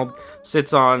 Donald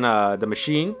sits on the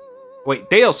machine.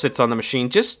 Dale sits on the machine,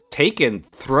 just taking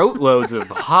throat loads of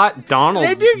hot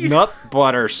Donald's nut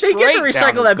butter straight They get to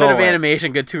recycle down that bit of gullet.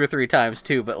 animation good 2 or 3 times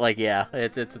too, but like yeah,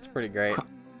 it's pretty great.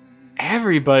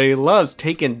 Everybody loves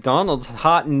taking Donald's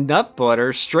hot nut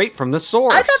butter straight from the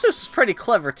source. I thought this was pretty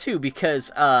clever too because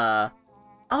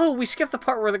we skipped the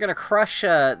part where they're gonna crush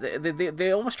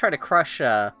they almost try to crush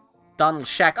Donald's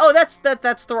shack. Oh, that's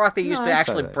the rock they used to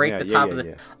actually break the top of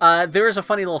the. There is a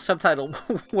funny little subtitle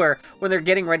where when they're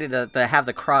getting ready to have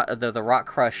the rock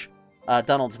crush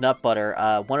Donald's nut butter.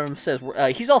 One of them says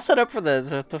he's all set up for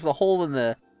the hole in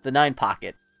the 9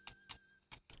 pocket.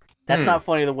 That's not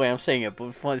funny the way I'm saying it,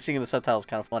 but seeing the subtitles is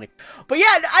kind of funny. But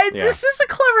yeah, this is a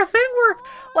clever thing where,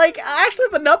 like, actually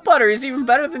the nut butter is even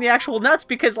better than the actual nuts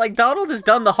because, like, Donald has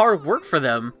done the hard work for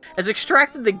them, has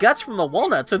extracted the guts from the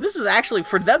walnut. So this is actually,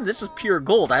 for them, this is pure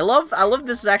gold. I love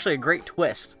this is actually a great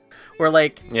twist. Where,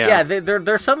 like,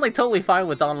 they're suddenly totally fine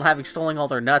with Donald having stolen all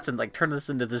their nuts and, like, turn this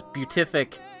into this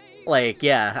beatific, like,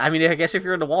 I mean, I guess if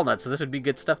you're into walnuts, this would be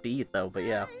good stuff to eat, though, but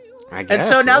yeah. I guess, and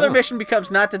so now their mission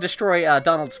becomes not to destroy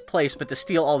Donald's place, but to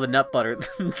steal all the nut butter,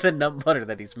 the nut butter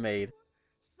that he's made.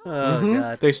 Oh,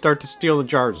 God. They start to steal the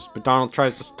jars, but Donald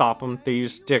tries to stop them. They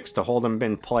use sticks to hold him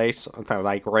in place,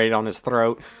 like, right on his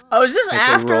throat. Oh, is this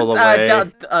after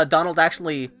Donald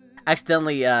actually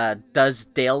accidentally does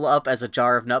Dale up as a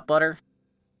jar of nut butter?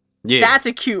 Yeah. That's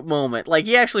a cute moment. Like,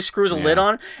 he actually screws a lid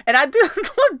on, and I do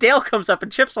love Dale comes up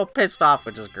and Chip's all pissed off,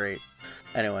 which is great.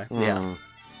 Anyway, yeah.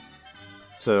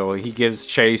 So he gives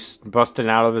chase, busting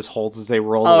out of his holds as they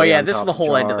roll. Oh yeah, this is the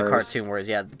whole end of the cartoon, where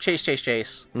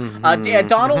chase.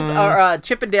 Donald, or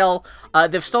Chip and Dale,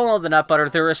 they've stolen all the nut butter.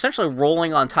 They're essentially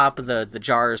rolling on top of the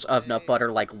jars of nut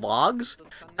butter like logs,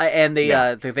 and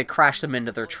they crash them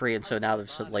into their tree, and so now they've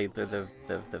stored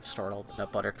all the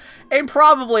nut butter, and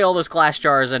probably all those glass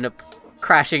jars end up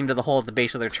crashing into the hole at the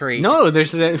base of their tree. No,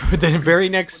 there's the very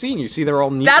next scene. You see they're all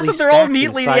neatly That's what they're all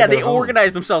neatly, they home.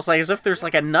 organize themselves like as if there's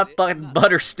like a nut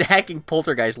butter stacking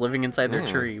poltergeist living inside their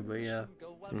tree, but yeah.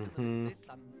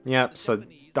 Yep, so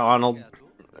Donald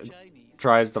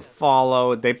tries to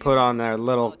follow. They put on their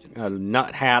little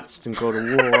nut hats and go to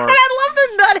war. I love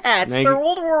their nut hats. They're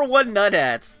World War I nut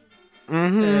hats.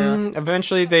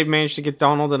 Eventually, they manage to get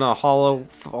Donald in a hollow,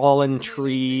 fallen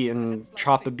tree and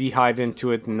chop a beehive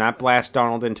into it, and that blasts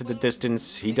Donald into the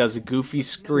distance. He does a goofy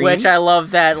scream. Which I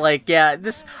love that, like, I think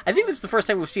this is the first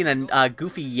time we've seen a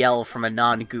goofy yell from a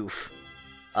non-goof.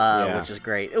 Which is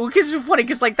great. Because it's funny,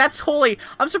 because, like, that's wholly...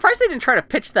 I'm surprised they didn't try to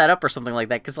pitch that up or something like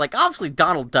that, because, like, obviously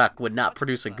Donald Duck would not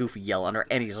produce a goofy yell under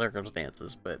any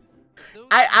circumstances, but...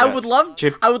 I would love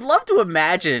to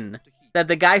imagine that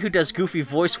the guy who does Goofy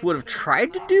voice would have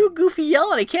tried to do Goofy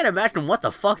yell, and I can't imagine what the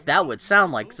fuck that would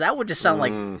sound like, because that would just sound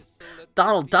like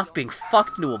Donald Duck being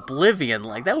fucked into oblivion.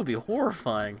 Like, that would be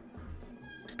horrifying.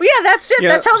 But yeah, that's it.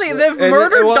 That's how they've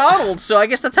murdered Donald, so I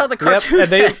guess that's how the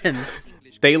cartoon ends.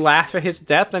 They laugh at his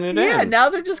death, and it ends. Yeah, now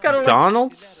they're just gonna...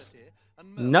 Donald's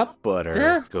nut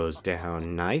butter goes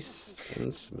down nice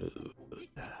and smooth.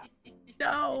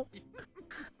 No.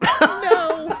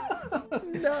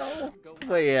 No.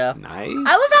 But yeah. Nice.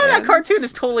 I love how that cartoon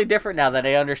is totally different now that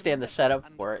I understand the setup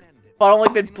for it. But I've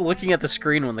only been looking at the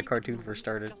screen when the cartoon first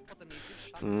started.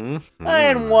 And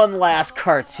one last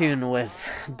cartoon with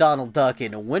Donald Duck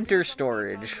in winter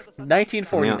storage.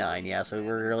 1949, so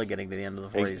we're really getting to the end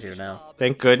of the 40s here now.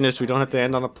 Thank goodness we don't have to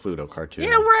end on a Pluto cartoon.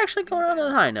 Yeah, we're actually going on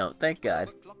a high note, thank God.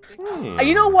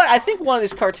 You know what? I think one of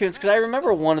these cartoons, because I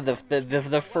remember one of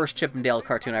the first Chip and Dale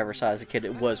cartoon I ever saw as a kid,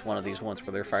 it was one of these ones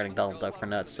where they're fighting Donald Duck for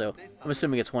nuts, so I'm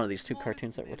assuming it's one of these two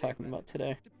cartoons that we're talking about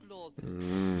today.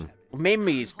 Made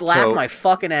me laugh my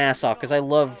fucking ass off, because I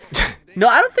love... No,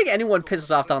 I don't think anyone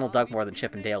pisses off Donald Duck more than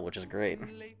Chip and Dale, which is great.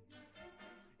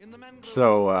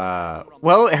 So,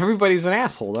 well, everybody's an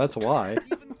asshole, that's why.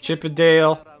 Chip and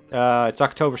Dale... it's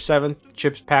October 7th.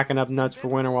 Chip's packing up nuts for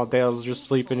winter while Dale's just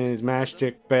sleeping in his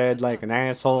matchstick bed like an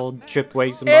asshole. Chip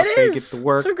wakes him up. They get to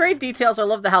work. Some great details. I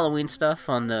love the Halloween stuff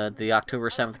on the October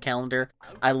 7th calendar.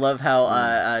 I love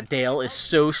how Dale is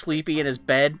so sleepy in his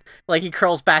bed. Like, he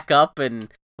curls back up, and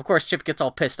of course Chip gets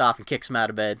all pissed off and kicks him out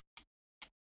of bed.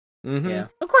 Yeah.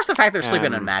 Of course the fact they're sleeping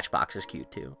in a matchbox is cute,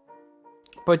 too.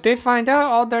 But they find out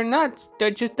all their nuts,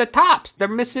 they're just the tops. They're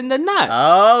missing the nut.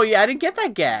 Oh, yeah, I didn't get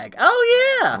that gag.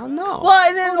 Oh, yeah. Oh, no. Well,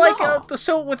 and then,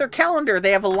 so with their calendar,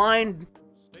 they have a line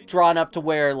drawn up to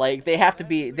where, like, they have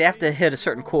to hit a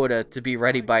certain quota to be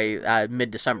ready by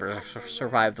mid-December to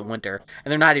survive the winter.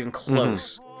 And they're not even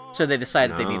close. So they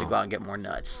decided they need to go out and get more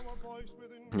nuts.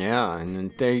 Yeah, and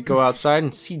then they go outside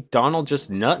and see Donald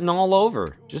just nutting all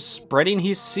over. Just spreading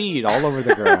his seed all over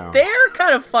the ground. They're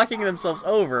kind of fucking themselves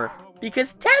over.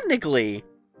 Because technically,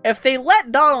 if they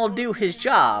let Donald do his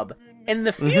job, in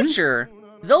the future,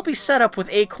 they'll be set up with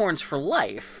acorns for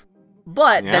life.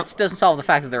 But that doesn't solve the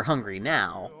fact that they're hungry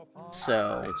now.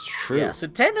 So it's true. Yeah, so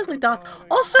technically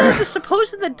also, it's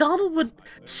supposed that Donald would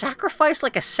sacrifice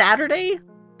like a Saturday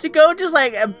to go just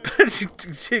like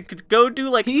to go do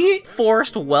like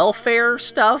forest welfare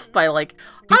stuff by like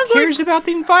he cares about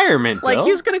the environment. Like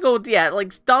he's gonna go,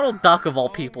 like Donald Duck of all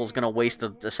people is gonna waste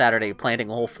a Saturday planting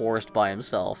a whole forest by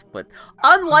himself. But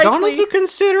unlikely, Donald's a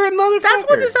considerate motherfucker. That's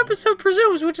what this episode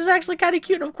presumes, which is actually kind of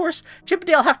cute. And of course, Chip and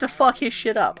Dale have to fuck his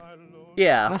shit up.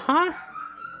 Yeah.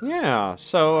 Yeah.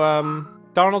 So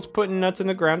Donald's putting nuts in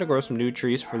the ground to grow some new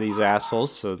trees for these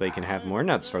assholes so they can have more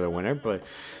nuts for the winter, but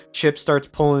Chip starts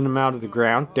pulling them out of the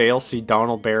ground. Dale see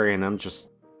Donald burying them, just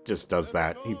does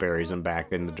that. He buries them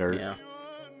back in the dirt. Yeah.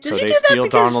 So Does he they do that steal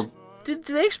because... Donald. Did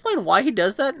they explain why he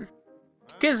does that?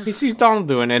 Because He sees Donald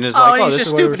doing it and is oh, like, and oh, he's this just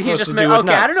is what we're stupid. He's supposed just to do with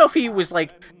okay. I nuts. don't know if he was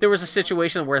like there was a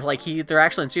situation where like they're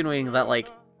actually insinuating that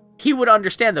like he would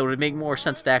understand that it would make more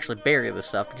sense to actually bury this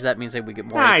stuff because that means that we get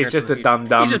more. Nah, he's just a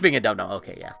dum-dum. He's just being a dum dum.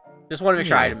 Okay, yeah. Just want to make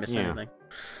sure I didn't miss anything.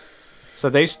 So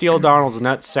they steal Donald's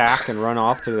nut sack and run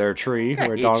off to their tree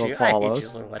where Donald follows. I hate you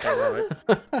so much. I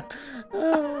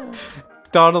love it.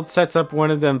 Donald sets up one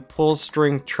of them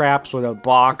pull-string traps with a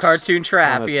box. Cartoon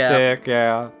trap, on a yeah. stick,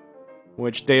 yeah.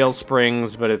 Which Dale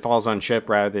springs, but it falls on Chip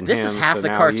rather than This him. is half so the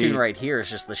now cartoon right here. Is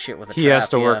just the shit with the He trap. has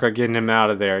to work on getting him out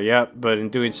of there, yep. But in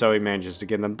doing so, he manages to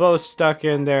get them both stuck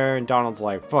in there. And Donald's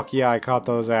like, fuck yeah, I caught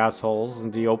those assholes.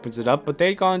 And he opens it up, but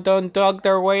they gone done dug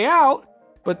their way out.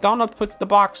 But Donald puts the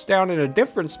box down in a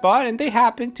different spot, and they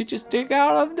happen to just dig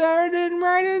out of there and then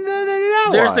right into that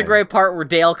There's one. the great part where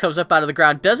Dale comes up out of the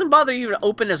ground, doesn't bother even to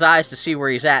open his eyes to see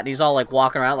where he's at, and he's all like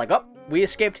walking around like, oh, we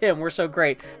escaped him, we're so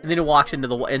great. And then he walks into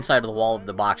the inside of the wall of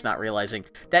the box, not realizing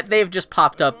that they've just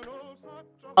popped up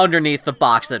underneath the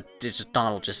box that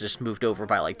Donald just moved over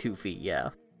by like 2 feet, yeah.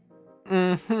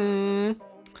 Mm-hmm.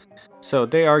 So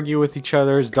they argue with each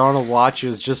other as Donald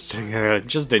watches, just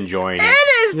enjoying it.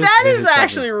 That is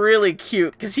actually really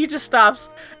cute, because he just stops.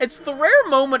 It's the rare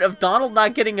moment of Donald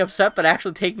not getting upset, but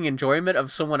actually taking enjoyment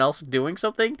of someone else doing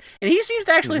something. And he seems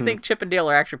to actually think Chip and Dale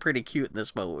are actually pretty cute in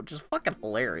this moment, which is fucking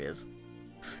hilarious.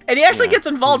 And he actually gets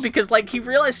involved because, like, he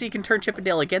realizes he can turn Chip and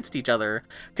Dale against each other.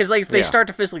 Because, like, they start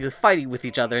to physically fight with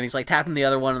each other, and he's, like, tapping the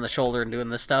other one on the shoulder and doing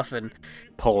this stuff, and...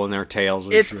 pulling their tails.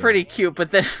 It's pretty cute, but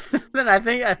then I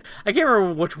think... I can't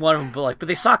remember which one of them, but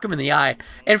they sock him in the eye.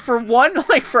 And for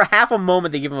for half a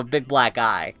moment, they give him a big black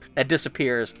eye that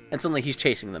disappears, and suddenly he's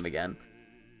chasing them again.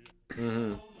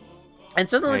 Mm-hmm. And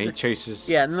suddenly... he chases...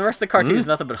 Yeah, and the rest of the cartoon is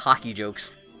nothing but hockey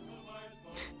jokes.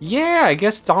 Yeah, I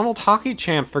guess Donald Hockey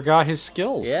Champ forgot his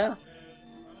skills. Yeah.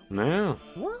 No.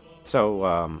 What? So,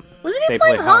 Wasn't he they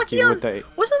playing play hockey on... with the...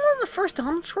 Wasn't one of the first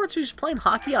Donald Schwartz who was playing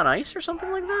hockey on ice or something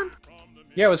like that?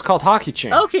 Yeah, it was called Hockey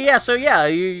Champ. Okay, yeah, so yeah,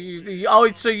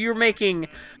 so you're making...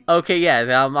 Okay,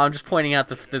 yeah, I'm just pointing out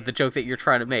the joke that you're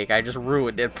trying to make. I just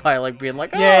ruined it by, like, being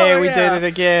like, oh, yay, we did it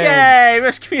again. Yay,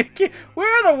 miscommunication.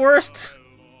 We're the worst.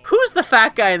 Who's the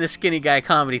fat guy in the skinny guy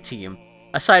comedy team?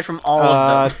 Aside from all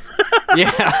of them.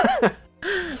 Yeah.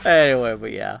 Anyway,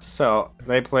 but yeah. So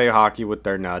they play hockey with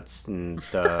their nuts, and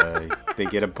they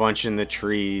get a bunch in the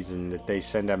trees, and they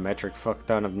send a metric fuck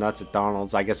ton of nuts at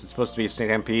Donald's. I guess it's supposed to be a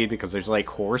stampede because there's like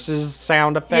horses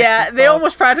sound effects. Yeah, they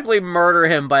almost practically murder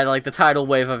him by like the tidal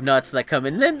wave of nuts that come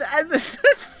in. Then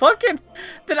it's fucking.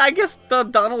 Then I guess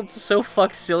Donald's so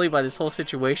fucked silly by this whole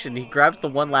situation. He grabs the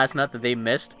one last nut that they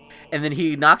missed, and then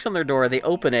he knocks on their door. They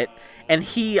open it, and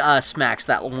he smacks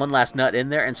that one last nut in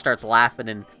there and starts laughing.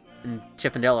 And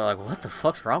Chip and Dale are like, what the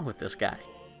fuck's wrong with this guy?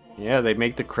 Yeah, they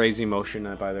make the crazy motion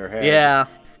by their head. Yeah.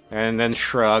 And then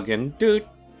shrug, and dude,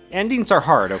 endings are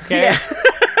hard, okay?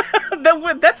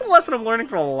 Yeah. That's a lesson I'm learning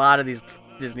from a lot of these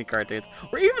Disney cartoons.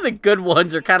 Where even the good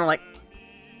ones are kind of like,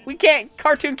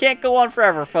 cartoon can't go on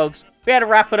forever, folks. We had to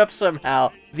wrap it up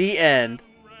somehow. The end.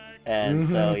 And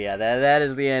so, yeah, that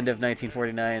is the end of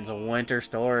 1949's Winter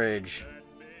Storage.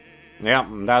 Yeah,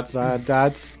 that's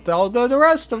all the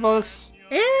rest of us.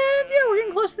 And yeah, we're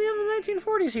getting close to the end of the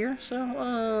 1940s here, so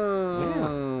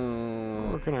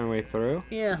working our way through.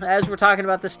 Yeah, as we're talking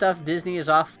about this stuff, Disney is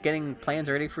off getting plans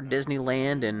ready for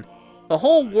Disneyland, and the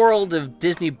whole world of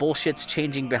Disney bullshit's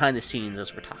changing behind the scenes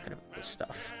as we're talking about this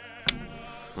stuff.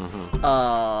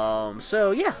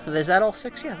 So yeah, is that all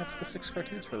 6? Yeah, that's the 6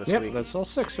 cartoons for this week. Yep, that's all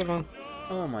 6 of them.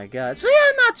 Oh my god. So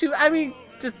yeah, not too. I mean,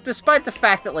 despite the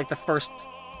fact that like the first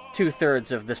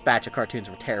 2/3 of this batch of cartoons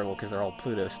were terrible because they're all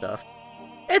Pluto stuff.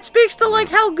 It speaks to, like,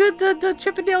 how good the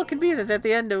Chip and Dale can be, that at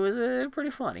the end it was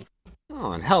pretty funny.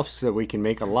 Oh, it helps that we can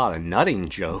make a lot of nutting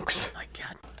jokes. Oh my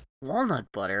god.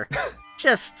 Walnut butter.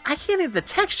 I can't even, the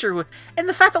texture, and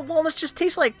the fact that walnuts just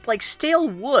taste like stale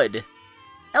wood.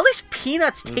 At least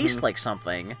peanuts taste like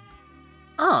something.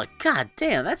 Oh, god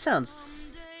damn, that sounds...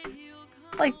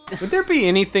 like... Would there be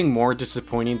anything more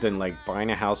disappointing than, like, buying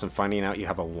a house and finding out you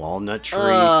have a walnut tree?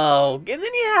 Oh, and then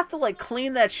you have to, like,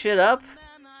 clean that shit up?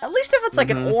 At least if it's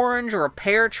like an orange or a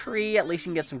pear tree, at least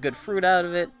you can get some good fruit out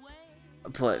of it.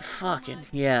 But fucking,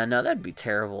 yeah, no, that'd be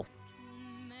terrible.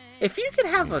 If you could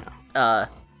have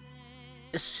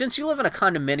since you live in a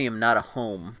condominium, not a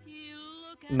home,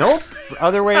 Nope.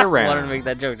 Other way I around. wanted to make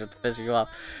that joke just to piss you off.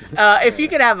 If you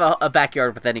could have a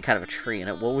backyard with any kind of a tree in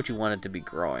it, what would you want it to be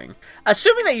growing?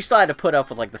 Assuming that you still had to put up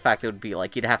with like the fact that it would be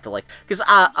like you'd have to like because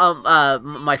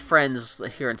my friends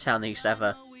here in town, they used to have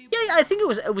I think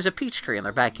it was a peach tree in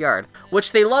their backyard,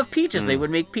 which they love peaches. They would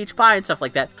make peach pie and stuff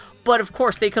like that. But of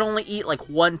course, they could only eat like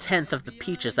 1/10 of the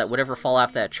peaches that would ever fall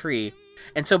off that tree.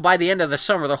 And so by the end of the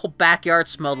summer, their whole backyard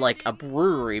smelled like a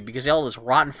brewery because all this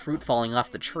rotten fruit falling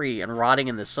off the tree and rotting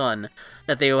in the sun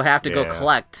that they would have to go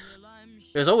collect.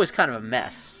 It was always kind of a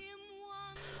mess.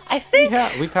 I think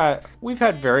we've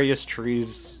had various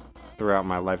trees throughout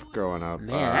my life growing up.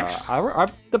 Man,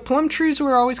 the plum trees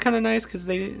were always kind of nice because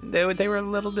they were a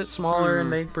little bit smaller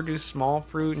and they produce small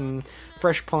fruit, and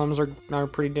fresh plums are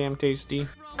pretty damn tasty.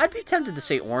 I'd be tempted to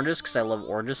say oranges because I love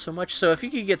oranges so much. So if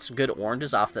you could get some good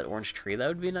oranges off that orange tree, that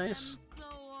would be nice.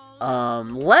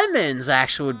 Lemons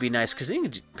actually would be nice because then you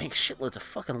could make shitloads of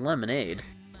fucking lemonade.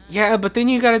 Yeah, but then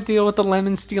you got to deal with the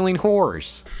lemon stealing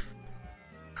whores.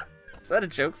 Is that a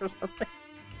joke for something?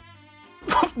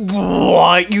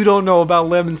 What? You don't know about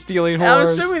lemon stealing whores? I'm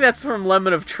assuming that's from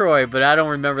Lemon of Troy, but I don't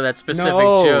remember that specific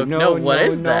joke. What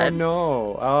is that?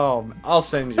 No. Oh, I'll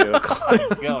send you.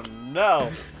 Oh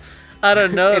no. I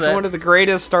don't know. It's one of the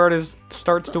greatest starts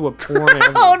to a porn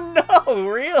ever. Oh no,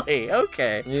 really?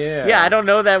 Okay. Yeah. Yeah, I don't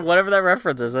know that. Whatever that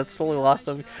reference is, that's totally lost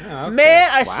on me. Oh, okay. Man,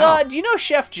 I saw. Do you know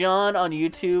Chef John on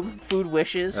YouTube? Food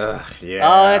Wishes. Yeah.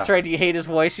 Oh, that's right. Do you hate his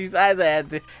voice? It's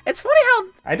funny how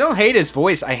I don't hate his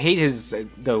voice. I hate his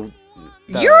the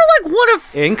you're like one of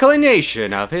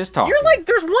inclination of his talking. You're like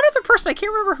there's one other person I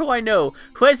can't remember who I know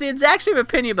who has the exact same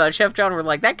opinion about Chef John. Where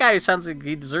like that guy sounds like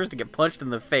he deserves to get punched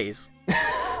in the face.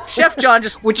 Chef John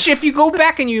just... Which, if you go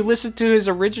back and you listen to his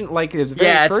original, like, his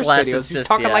very first videos, he's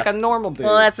talking like a normal dude.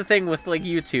 Well, that's the thing with, like,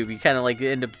 YouTube. You kind of, like,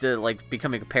 end up, like,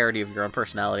 becoming a parody of your own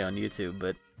personality on YouTube,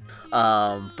 but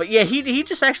yeah, he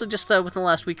just actually within the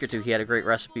last week or two, he had a great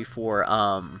recipe for,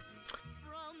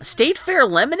 State Fair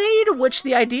lemonade, which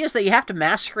the idea is that you have to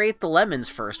macerate the lemons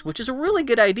first, which is a really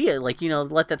good idea. Like,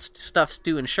 let that stuff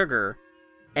stew in sugar,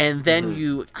 and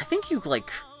then I think you,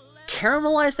 like...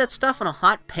 caramelize that stuff in a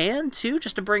hot pan too,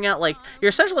 just to bring out like you're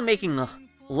essentially making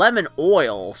lemon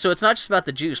oil. So it's not just about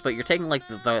the juice, but you're taking like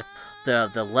the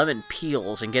lemon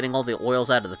peels and getting all the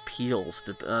oils out of the peels.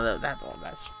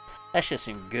 That shit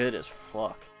seemed good as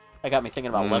fuck. That got me thinking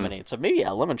about lemonade. So maybe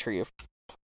a lemon tree.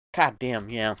 God damn,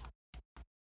 yeah.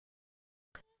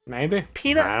 Maybe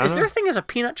peanut. Is there a thing as a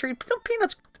peanut tree? No,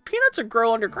 peanuts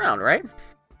grow underground, right?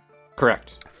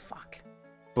 Correct. Fuck.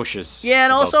 Bushes. Yeah,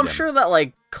 and also I'm sure that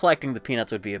like collecting the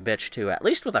peanuts would be a bitch too. At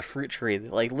least with a fruit tree,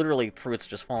 like literally fruits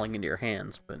just falling into your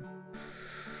hands. But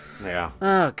yeah.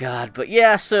 Oh god. But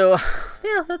yeah. So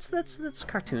yeah, that's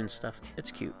cartoon stuff.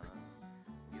 It's cute.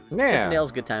 Yeah.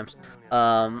 Nails, good times.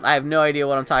 I have no idea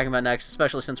what I'm talking about next,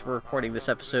 especially since we're recording this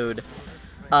episode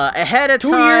ahead of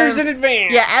 2 time. years in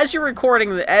advance. Yeah, as you're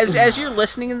recording, as you're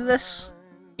listening to this.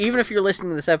 Even if you're listening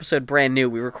to this episode brand new,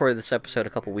 we recorded this episode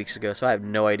a couple weeks ago, so I have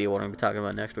no idea what I'm going to be talking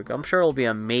about next week. I'm sure it'll be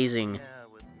an amazing,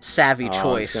 savvy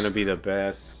choice. It's going to be the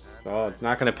best. Oh, it's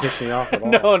not going to piss me off at all.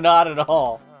 No, not at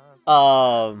all.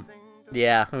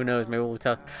 Yeah, who knows? Maybe we'll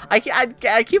talk. I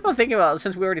keep on thinking about,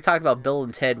 since we already talked about Bill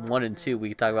and Ted 1 and 2, we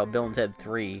could talk about Bill and Ted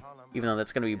 3, even though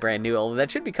that's going to be brand new. Although that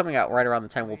should be coming out right around the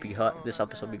time this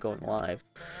episode will be going live.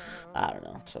 I don't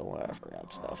know, so I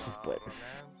forgot stuff, but...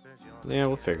 Yeah,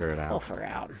 we'll figure it out. We'll figure it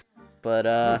out. But,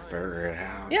 we'll figure it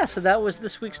out. Yeah, so that was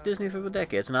this week's Disney Through the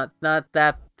Decades. Not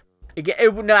that...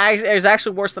 It was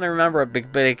actually worse than I remember, but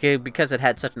because it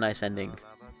had such a nice ending.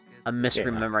 I'm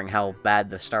misremembering how bad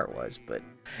the start was, but...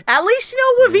 At least,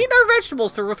 we've eaten our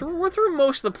vegetables through. We're through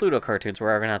most of the Pluto cartoons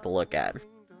we're ever going to have to look at.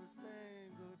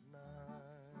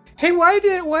 Hey, why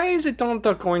is it Donald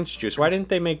Duck orange juice? Why didn't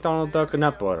they make Donald Duck a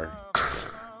nut butter?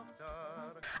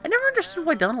 I never understood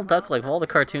why Donald Duck, like, of all the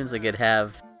cartoons they could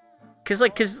have... Cause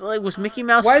was Mickey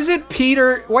Mouse... Why is it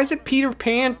Peter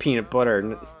Pan peanut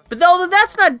butter? But though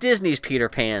that's not Disney's Peter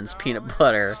Pan's peanut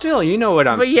butter. Still, you know what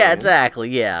I'm saying. But yeah,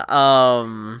 exactly, yeah.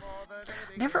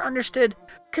 Never understood...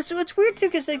 Cause it's weird,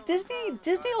 too, cause, like,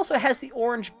 Disney also has the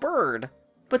orange bird,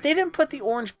 but they didn't put the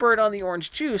orange bird on the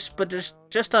orange juice, but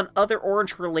just on other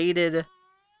orange-related...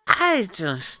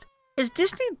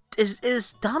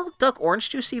 Is Donald Duck orange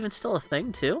juice even still a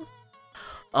thing, too?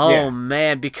 Oh, yeah.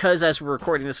 Man, because as we're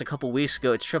recording this a couple weeks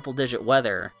ago, it's triple-digit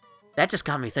weather. That just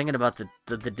got me thinking about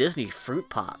the Disney fruit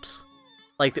pops.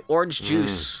 Like, the orange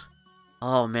juice.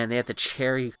 Oh, man, they had the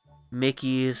cherry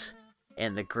Mickeys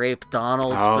and the grape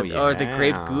Donalds. Or the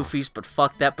grape Goofies, but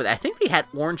fuck that. But I think they had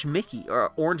orange Mickey,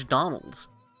 or orange Donalds.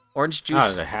 Orange juice.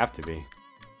 Oh, they have to be.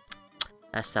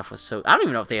 That stuff was so... I don't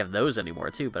even know if they have those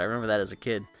anymore, too, but I remember that as a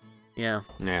kid. Yeah.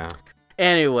 Yeah.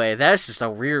 Anyway, that's just a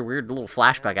weird little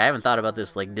flashback. I haven't thought about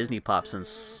this, like, Disney Pop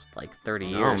since, like, 30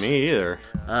 years. No, me either.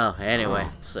 Oh, anyway,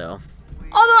 so...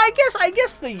 Although, I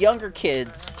guess the younger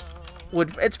kids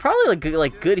would... It's probably,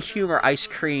 like good humor ice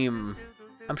cream.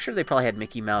 I'm sure they probably had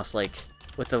Mickey Mouse, like,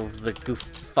 with the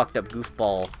fucked up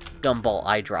goofball, gumball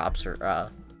eye drops, or,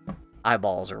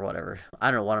 eyeballs, or whatever. I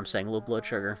don't know what I'm saying, low blood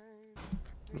sugar.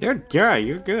 You're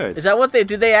good. Is that what they...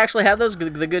 Do they actually have those,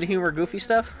 the good humor goofy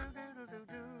stuff?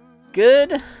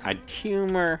 Good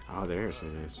humor. Oh, there's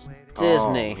it is.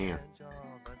 Disney. Oh, yeah.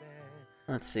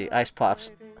 Let's see, Ice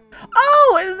Pops.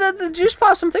 Oh, the Juice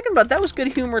Pops I'm thinking about, that was good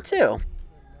humor, too.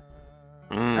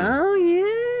 Oh,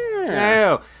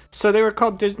 yeah. Oh, so they were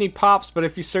called Disney Pops, but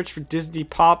if you search for Disney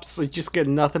Pops, you just get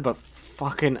nothing but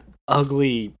fucking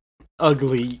ugly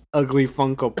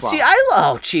Funko Pops. See,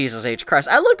 oh, Jesus H. Christ.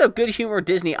 I looked up good humor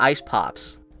Disney Ice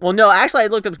Pops. Well, no, actually, I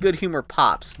looked up good humor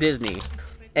Pops, Disney.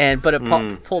 But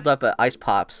it pulled up at Ice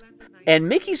Pops. And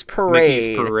Mickey's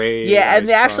Parade. Yeah, and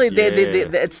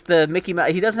it's the Mickey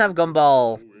Mouse. He doesn't have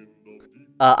gumball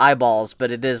eyeballs, but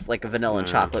it is like a vanilla and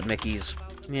chocolate Mickey's.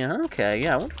 Yeah, okay,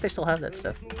 yeah, I wonder if they still have that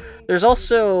stuff. There's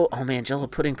also, oh man, Jello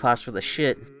pudding pops for the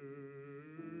shit.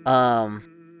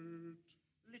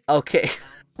 Okay.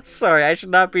 Sorry, I should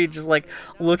not be just, like,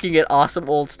 looking at awesome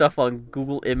old stuff on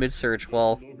Google image search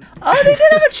while... Oh, they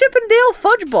did have a Chip and Dale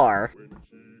fudge bar!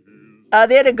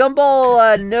 They had a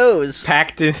gumball nose.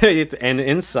 Packed in, and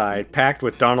inside, packed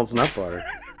with Donald's nut butter.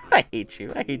 I hate you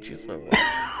so much.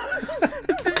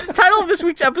 The title of this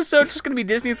week's episode is just going to be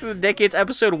Disney Through the Decades,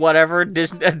 episode whatever,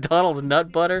 Donald's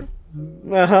nut butter.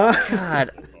 Uh-huh. God,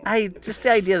 just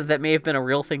the idea that may have been a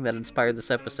real thing that inspired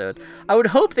this episode. I would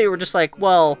hope they were just like,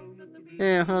 well...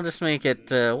 we'll just make it,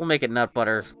 we'll make it nut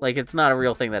butter. Like, it's not a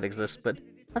real thing that exists, but...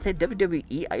 Not they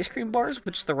WWE ice cream bars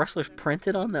with just the wrestlers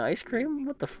printed on the ice cream?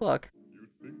 What the fuck?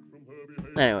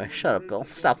 Anyway, shut up, Bill.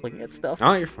 Stop looking at stuff.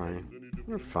 Oh, you're fine.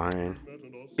 You're fine.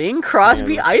 Bing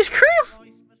Crosby ice cream?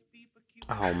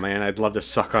 Oh, man, I'd love to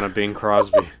suck on a Bing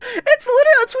Crosby. It's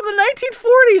from the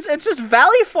 1940s. It's just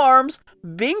Valley Farms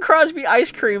Bing Crosby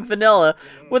ice cream vanilla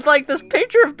with, like, this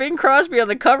picture of Bing Crosby on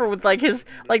the cover with, like, his,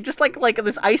 like, just like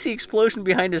this icy explosion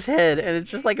behind his head, and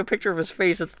it's just like a picture of his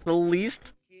face. It's the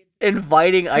least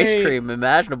inviting ice cream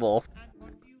imaginable.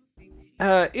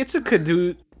 It's a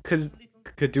cadoodle.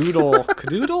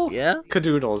 Cadoodle? Yeah?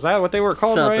 Cadoodle. Is that what they were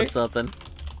called, right? Something.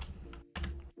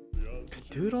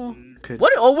 Cadoodle?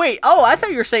 What? Oh, wait. Oh, I thought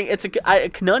you were saying it's a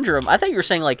conundrum. I thought you were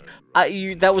saying, like,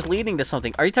 that was leading to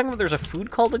something. Are you talking about there's a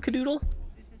food called a cadoodle?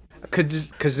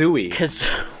 Kazooie.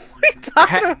 What are you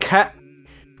talking about?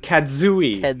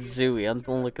 Kadzooie. Kadzooie. I'm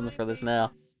looking for this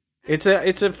now. It's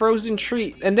a frozen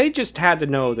treat, and they just had to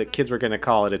know that kids were going to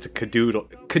call it. It's a cadoodle.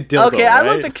 Okay, right? I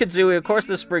looked at Kadzooie. Of course,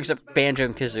 this brings up Banjo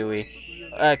and Kazooie.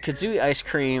 Kadzooie ice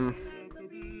cream.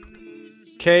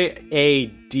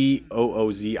 Kadoozie.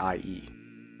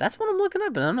 That's what I'm looking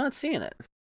up, but I'm not seeing it.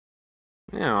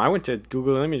 Yeah, I went to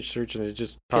Google image search and it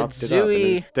just popped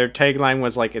Kadzooie. it up. Their tagline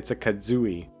was like, "It's a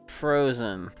kazooie."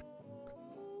 Frozen.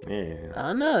 Yeah.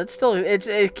 Oh no, it's still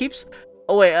it keeps.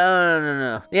 Oh wait,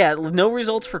 no. Yeah, no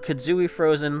results for Kadzooie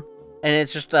Frozen, and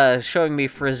it's just showing me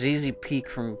Frazizi Peak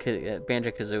from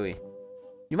Banjo-Kazooie.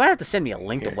 You might have to send me a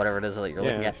link to whatever it is that you're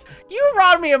looking at. You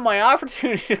robbed me of my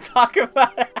opportunity to talk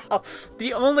about how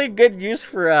the only good use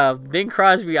for Bing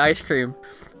Crosby ice cream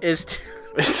is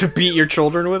to beat your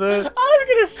children with it? I was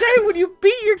gonna say, when you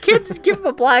beat your kids, give them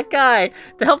a black eye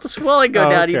to help the swelling go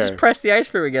down. You just press the ice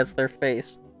cream against their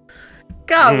face.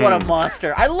 God, what a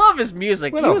monster! I love his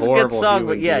music. He was a good song,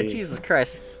 but yeah, Jesus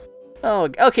Christ. Oh,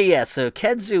 okay, yeah. So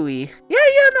Kadzooie,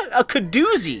 a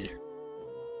Kadoozie.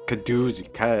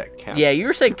 Kadoozie. Yeah, you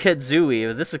were saying Kadzooie,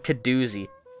 but this is Kadoozie.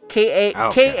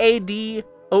 Kadoozie.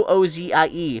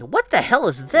 What the hell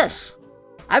is this?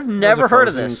 I've never heard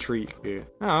of this. Treat. Yeah.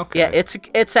 Oh, okay. Yeah,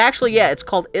 it's actually it's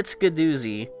called It's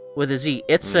Kadoozie with a Z.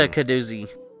 It's a Kadoozie.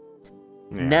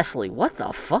 Yeah. Nestle. What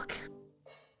the fuck?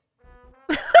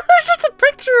 There's just a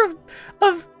picture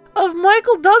of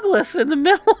Michael Douglas in the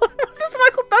middle. What does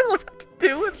Michael Douglas have to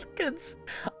do with kids?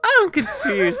 I'm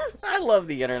confused. I love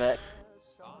the internet.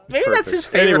 Maybe that's his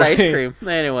favorite ice cream.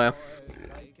 Anyway.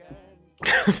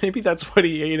 Maybe that's what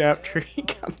he ate after he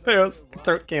got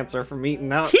throat cancer from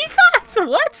eating out. He got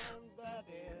what?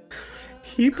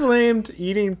 He blamed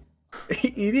eating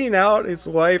out his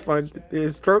wife on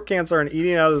his throat cancer and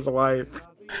eating out his wife.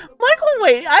 Michael,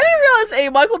 wait, I didn't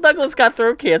realize, Michael Douglas got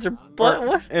throat cancer, but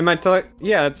what? Am I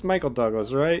yeah, it's Michael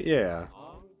Douglas, right? Yeah.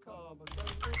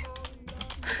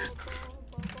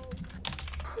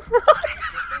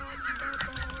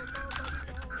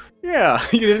 Yeah,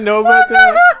 you didn't know about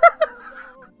that?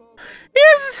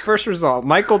 Yes. First result,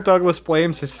 Michael Douglas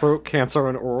blames his throat cancer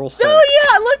on oral sex. Oh yeah,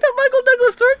 I looked up Michael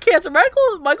Douglas throat cancer.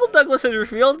 Michael Douglas has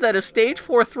revealed that his stage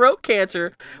 4 throat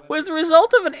cancer was the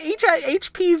result of an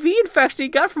HPV infection he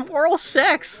got from oral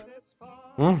sex.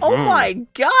 Mm-hmm. Oh my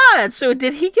god! So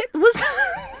did he get what?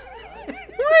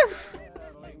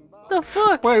 The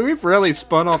fuck? Wait, we've really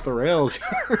spun off the rails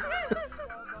here.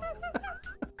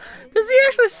 Does he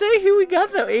actually say who we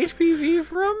got the HPV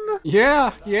from?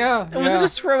 Yeah. Was it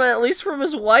just at least from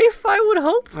his wife? I would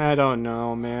hope. I don't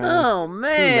know, man. Oh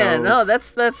man! Who knows? Oh,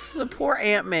 that's the poor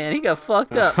Ant-Man. He got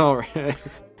fucked up. All right.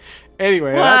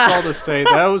 Anyway, that's all to say.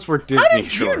 Those were Disney How did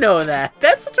shorts. you know that?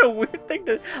 That's such a weird thing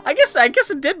to. I guess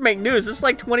it did make news. It's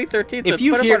like 2013, so it's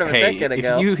been part of a decade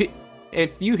ago.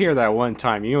 If you hear that one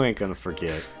time, you ain't gonna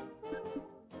forget.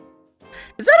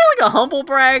 Is that like a humble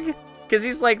brag? Because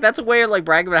he's like, that's a way of like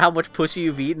bragging about how much pussy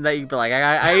you've eaten that you'd be like,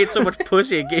 I ate so much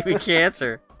pussy it gave me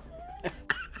cancer.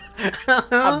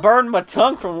 I burned my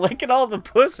tongue from licking all the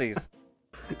pussies.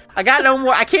 I got no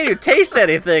more. I can't even taste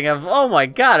anything. Oh my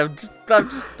god!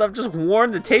 I've just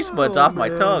worn the taste buds off my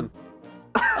tongue.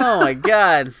 Oh my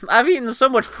god! I've eaten so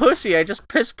much pussy. I just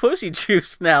piss pussy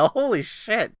juice now. Holy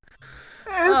shit!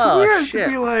 It's weird to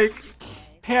be like,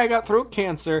 hey, I got throat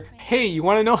cancer. Hey, you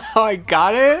want to know how I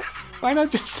got it? Why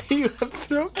not just say you have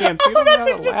throat cancer? You don't have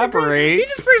to elaborate. He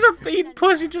just brings up eating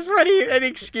pussy just for any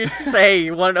excuse to say, hey,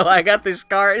 you want to know how I got these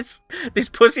scars? These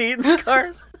pussy-eating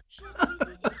scars?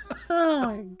 Oh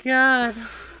my god.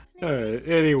 Alright,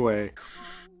 anyway.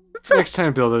 Next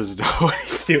time Bill doesn't know what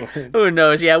he's doing. Who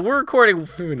knows? Yeah, we're recording.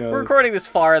 Who knows? We're recording this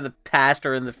far in the past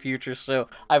or in the future, so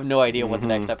I have no idea what the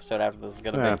next episode after this is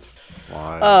gonna be. That's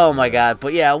why. Oh my god!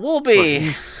 But yeah, we'll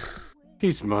be.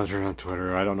 He's muttering on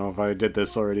Twitter. I don't know if I did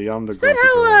this already. I'm the. Is that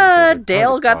how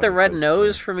Dale got the red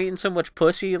nose from eating so much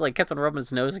pussy? Like kept on rubbing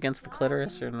his nose against the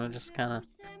clitoris, or just kind of.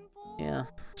 Yeah.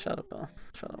 Shut up, Bill.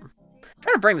 Shut up. I'm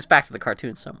trying to bring this back to the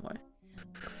cartoon some way.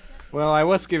 Well, I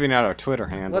was giving out our Twitter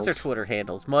handles. What's our Twitter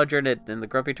handles? Mudgeon and the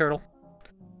Grumpy Turtle?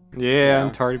 Yeah,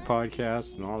 and Tardy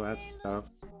Podcast and all that stuff.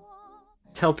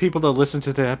 Tell people to listen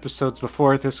to the episodes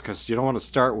before this, because you don't want to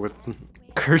start with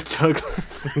Kurt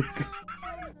Douglas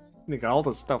and all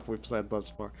the stuff we've said thus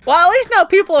far. Well, at least now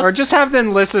people have... Or just have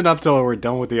them listen up till we're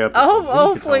done with the episode.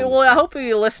 I hope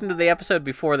you listen to the episode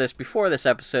before this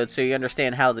episode, so you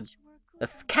understand how the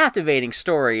captivating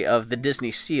story of the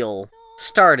Disney Seal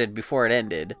started before it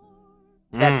ended.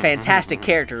 That fantastic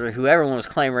character who everyone was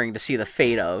clamoring to see the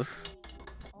fate of.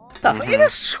 It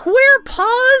has square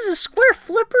paws, the square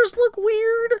flippers look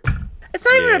weird. It's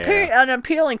not even an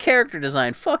appealing character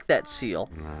design. Fuck that seal.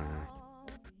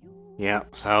 Yeah,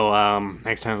 so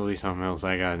next time it'll be something else.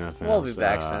 I got nothing else. We'll be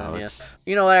back soon, yeah.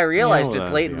 You know what, I realized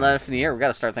it's late enough in the year, we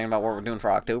gotta start thinking about what we're doing for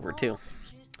October, too.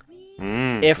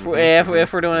 If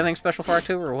we're doing anything special for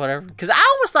October or whatever. Because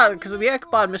I almost thought, because of the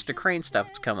Ichabod Mr. Crane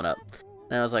stuff is coming up.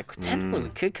 And I was like, technically, we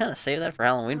could kind of save that for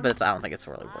Halloween, but I don't think it's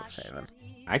really worth saving.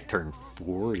 I turned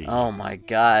 40. Oh my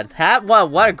god.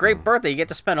 What a great birthday. You get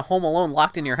to spend a Home Alone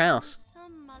locked in your house.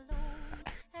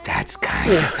 That's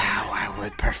kind of how I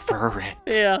would prefer it.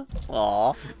 Yeah.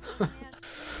 Aw.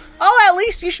 Oh, at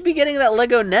least you should be getting that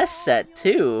Lego Nest set,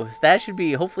 too. That should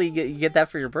be, hopefully you get that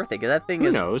for your birthday, because that thing Who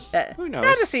is... knows? Who knows?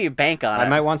 Not to see you bank on it. I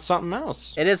might want something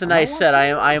else. It is a nice set.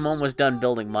 I am almost done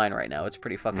building mine right now. It's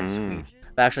pretty fucking sweet.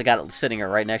 I actually got it sitting here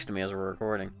right next to me as we're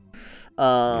recording.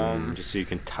 Just so you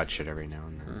can touch it every now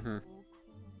and then.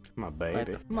 My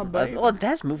baby. Well, it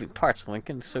has moving parts,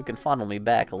 Lincoln, so it can fondle me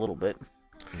back a little bit.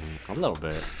 A little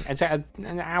bit. It's an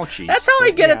ouchie. That's how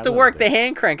I get it to work, the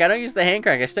hand crank. I don't use the hand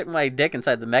crank. I stick my dick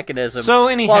inside the mechanism so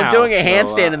anyhow, while I'm doing a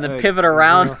handstand and then pivot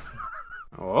around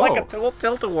like a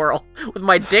tilt-a-whirl with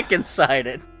my dick inside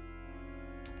it.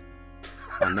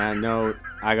 On that note,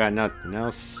 I got nothing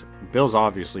else. Bill's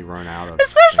obviously run out of...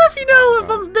 Especially if if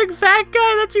I'm a big fat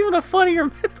guy, that's even a funnier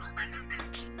mental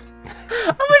image.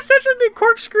 I'm essentially being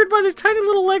corkscrewed by this tiny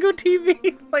little Lego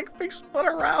TV, like big spun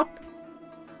around.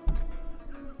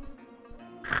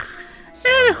 So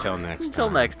until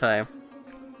next time.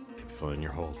 Keep filling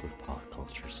your holes with pop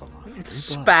culture salon.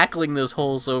 Spackling those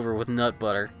holes over with nut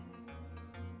butter.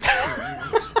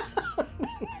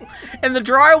 And the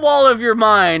drywall of your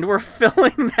mind, we're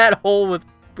filling that hole with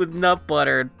nut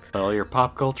butter. Fill your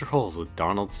pop culture holes with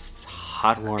Donald's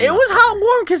hot warm. It was hot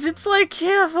warm because it's like,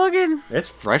 fucking... It's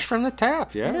fresh from the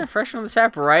tap, Yeah, fresh from the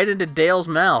tap right into Dale's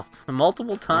mouth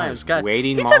multiple times. God,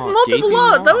 he took multiple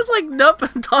loads. That was like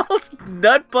Donald's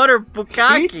nut butter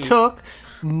bukkake. He took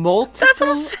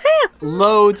multiple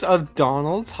loads of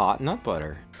Donald's hot nut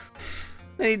butter.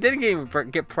 And he didn't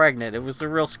even get pregnant. It was a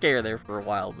real scare there for a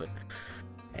while, but...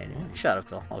 Anyway, shut up,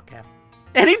 Bill. Okay.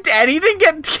 And he didn't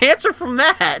get cancer from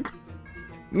that.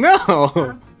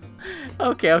 No.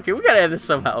 Okay, we gotta end this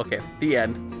somehow. Okay, the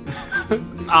end.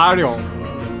 Adios.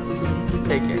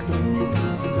 Take care.